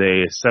single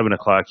Wednesday at 7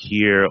 o'clock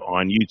here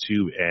on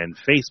YouTube and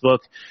Facebook.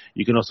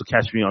 You can also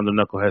catch me on the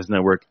Knuckleheads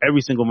Network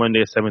every single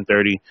Monday at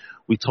 7:30.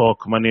 We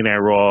talk Monday Night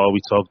Raw.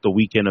 We talk the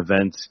weekend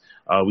events.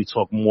 We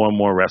talk more and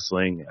more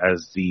wrestling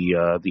as the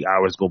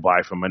hours go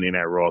by for Monday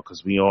Night Raw,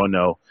 because we all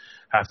know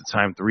half the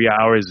time 3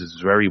 hours is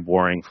very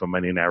boring for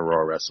Monday Night Raw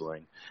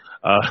wrestling.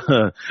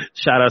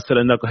 Shout outs to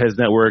the Knuckleheads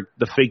Network,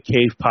 the Fake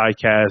Cave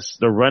Podcast,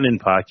 the Running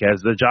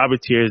Podcast, the Jobber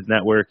Tears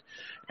Network,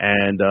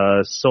 and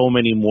so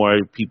many more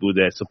people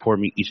that support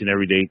me each and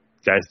every day.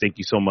 Guys, thank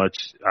you so much.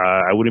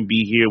 I wouldn't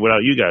be here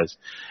without you guys.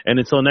 And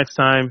until next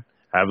time,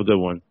 have a good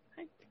one.